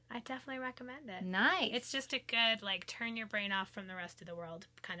 10, I definitely recommend it. Nice. It's just a good, like, turn your brain off from the rest of the world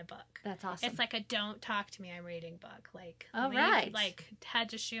kind of book. That's awesome. It's like a don't talk to me, I'm reading book. Like, right. Like, had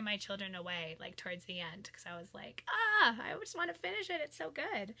to shoo my children away like towards the end because I was like, I just want to finish it. It's so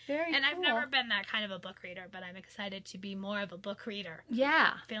good. Very And cool. I've never been that kind of a book reader, but I'm excited to be more of a book reader.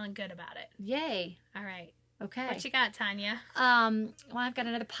 Yeah. Feeling good about it. Yay. All right. Okay. What you got, Tanya? Well, I've got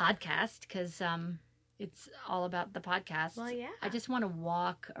another podcast because it's all about the podcast. Well, yeah. I just want to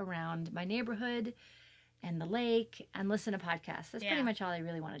walk around my neighborhood and the lake and listen to podcasts. That's pretty much all I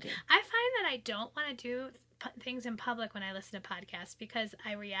really want to do. I find that I don't want to do things in public when I listen to podcasts because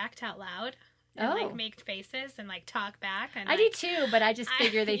I react out loud and like make faces and like talk back. And I do too, but I just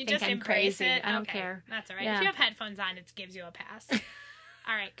figure they think I'm crazy. It. I don't care. That's all right. Yeah. If you have headphones on, it gives you a pass.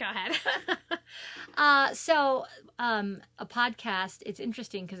 All right, go ahead. So a podcast, it's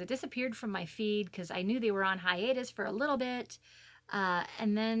interesting because it disappeared from my feed because I knew they were on hiatus for a little bit.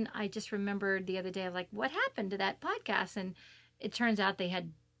 And then I just remembered the other day, like, what happened to that podcast? And it turns out they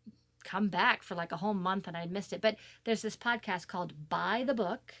had come back for like a whole month and I'd missed it. But there's this podcast called By the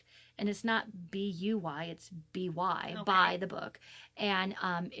Book. And it's not B-U-Y, it's B-Y, By the Book. And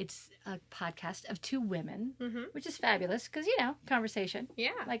it's a podcast of two women, which is fabulous because, you know, conversation.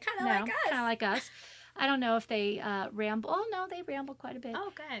 Yeah, like kind of like us. Kind of like us. I don't know if they ramble. Oh, no, they ramble quite a bit.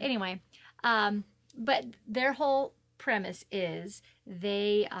 Oh, good. Anyway, but their whole premise is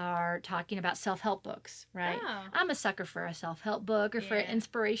they are talking about self-help books, right? Oh. I'm a sucker for a self-help book or for an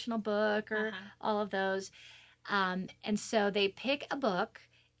inspirational book or all of those. And so they pick a book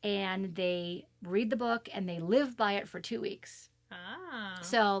and they read the book and they live by it for 2 weeks. Oh.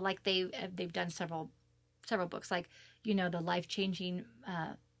 So like they've done several books, like, you know, the life-changing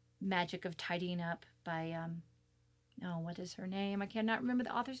magic of tidying up by what is her name? I cannot remember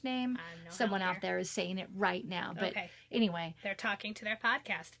the author's name. Someone out there is saying it right now. But anyway, they're talking to their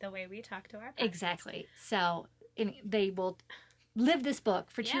podcast the way we talk to our podcast. Exactly. So they will live this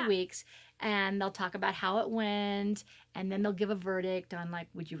book for 2 weeks and they'll talk about how it went and then they'll give a verdict on like,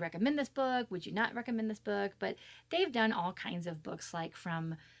 would you recommend this book? Would you not recommend this book? But they've done all kinds of books, like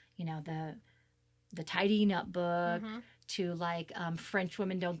from, you know, the tidying up book to like French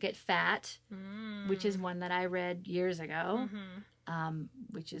Women Don't Get Fat, which is one that I read years ago,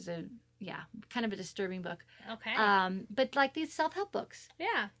 which is kind of a disturbing book. Okay. But like these self-help books.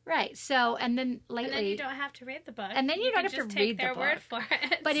 Yeah. Right. So, and then lately. And then you don't have to read the book. And then you don't have to read the book. Take their word for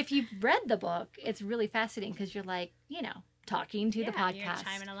it. But if you've read the book, it's really fascinating because you're like, you know, talking to the podcast. You're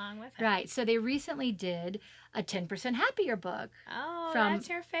chiming along with it. Right. So they recently did a 10% Happier book. Oh, from that's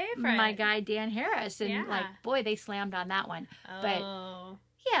your favorite. My guy, Dan Harris. And like, boy, they slammed on that one. Oh.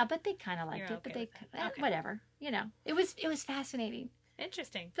 But yeah, but they kind of liked it. But they, whatever. You know, it was fascinating.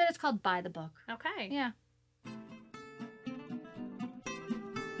 Interesting. But it's called By the Book. Okay. Yeah.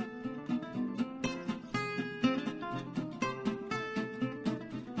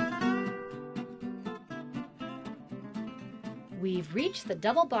 We've reached the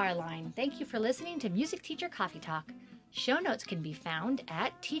double bar line. Thank you for listening to Music Teacher Coffee Talk. Show notes can be found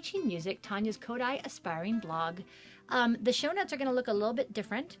at Teaching Music, Tanya's Kodai Aspiring blog. The show notes are going to look a little bit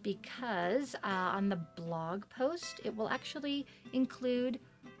different because on the blog post, it will actually include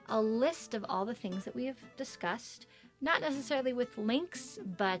a list of all the things that we have discussed. Not necessarily with links,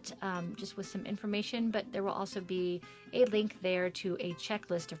 but just with some information. But there will also be a link there to a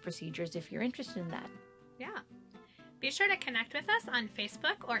checklist of procedures if you're interested in that. Yeah. Be sure to connect with us on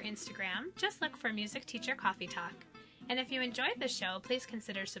Facebook or Instagram. Just look for Music Teacher Coffee Talk. And if you enjoyed the show, please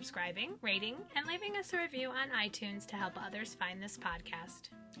consider subscribing, rating, and leaving us a review on iTunes to help others find this podcast.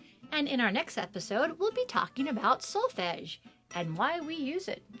 And in our next episode, we'll be talking about solfege and why we use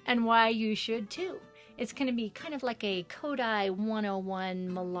it and why you should too. It's going to be kind of like a Kodai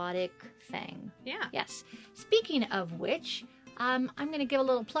 101 melodic thing. Yeah. Yes. Speaking of which, I'm going to give a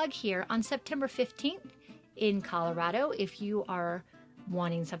little plug here. On September 15th in Colorado, if you are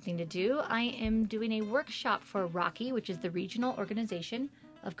wanting something to do, I am doing a workshop for Rocky, which is the regional organization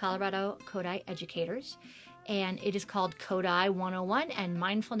of Colorado Kodai educators. And it is called Kodai 101 and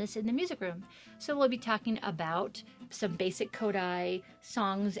Mindfulness in the Music Room. So we'll be talking about some basic Kodai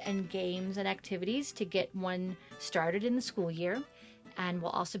songs and games and activities to get one started in the school year. And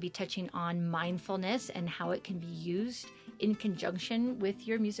we'll also be touching on mindfulness and how it can be used in conjunction with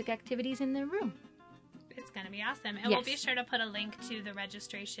your music activities in the room. It's going to be awesome. And we'll be sure to put a link to the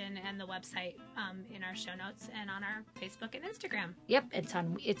registration and the website in our show notes and on our Facebook and Instagram. Yep,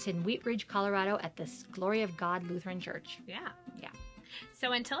 it's in Wheat Ridge, Colorado at the Glory of God Lutheran Church. Yeah.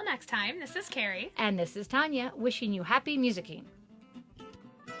 So until next time, this is Carrie. And this is Tanya, wishing you happy musicking.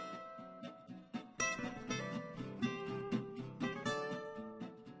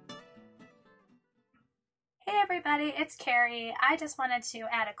 Hey everybody. everybody, it's Carrie. I just wanted to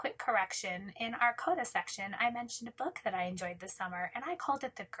add a quick correction. In our Coda section, I mentioned a book that I enjoyed this summer, and I called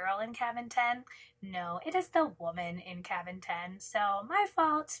it The Girl in Cabin 10. No, it is The Woman in Cabin 10. So, my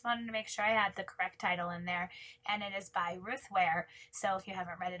fault. Wanted to make sure I had the correct title in there, and it is by Ruth Ware. So, if you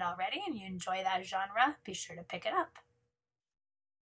haven't read it already and you enjoy that genre, be sure to pick it up.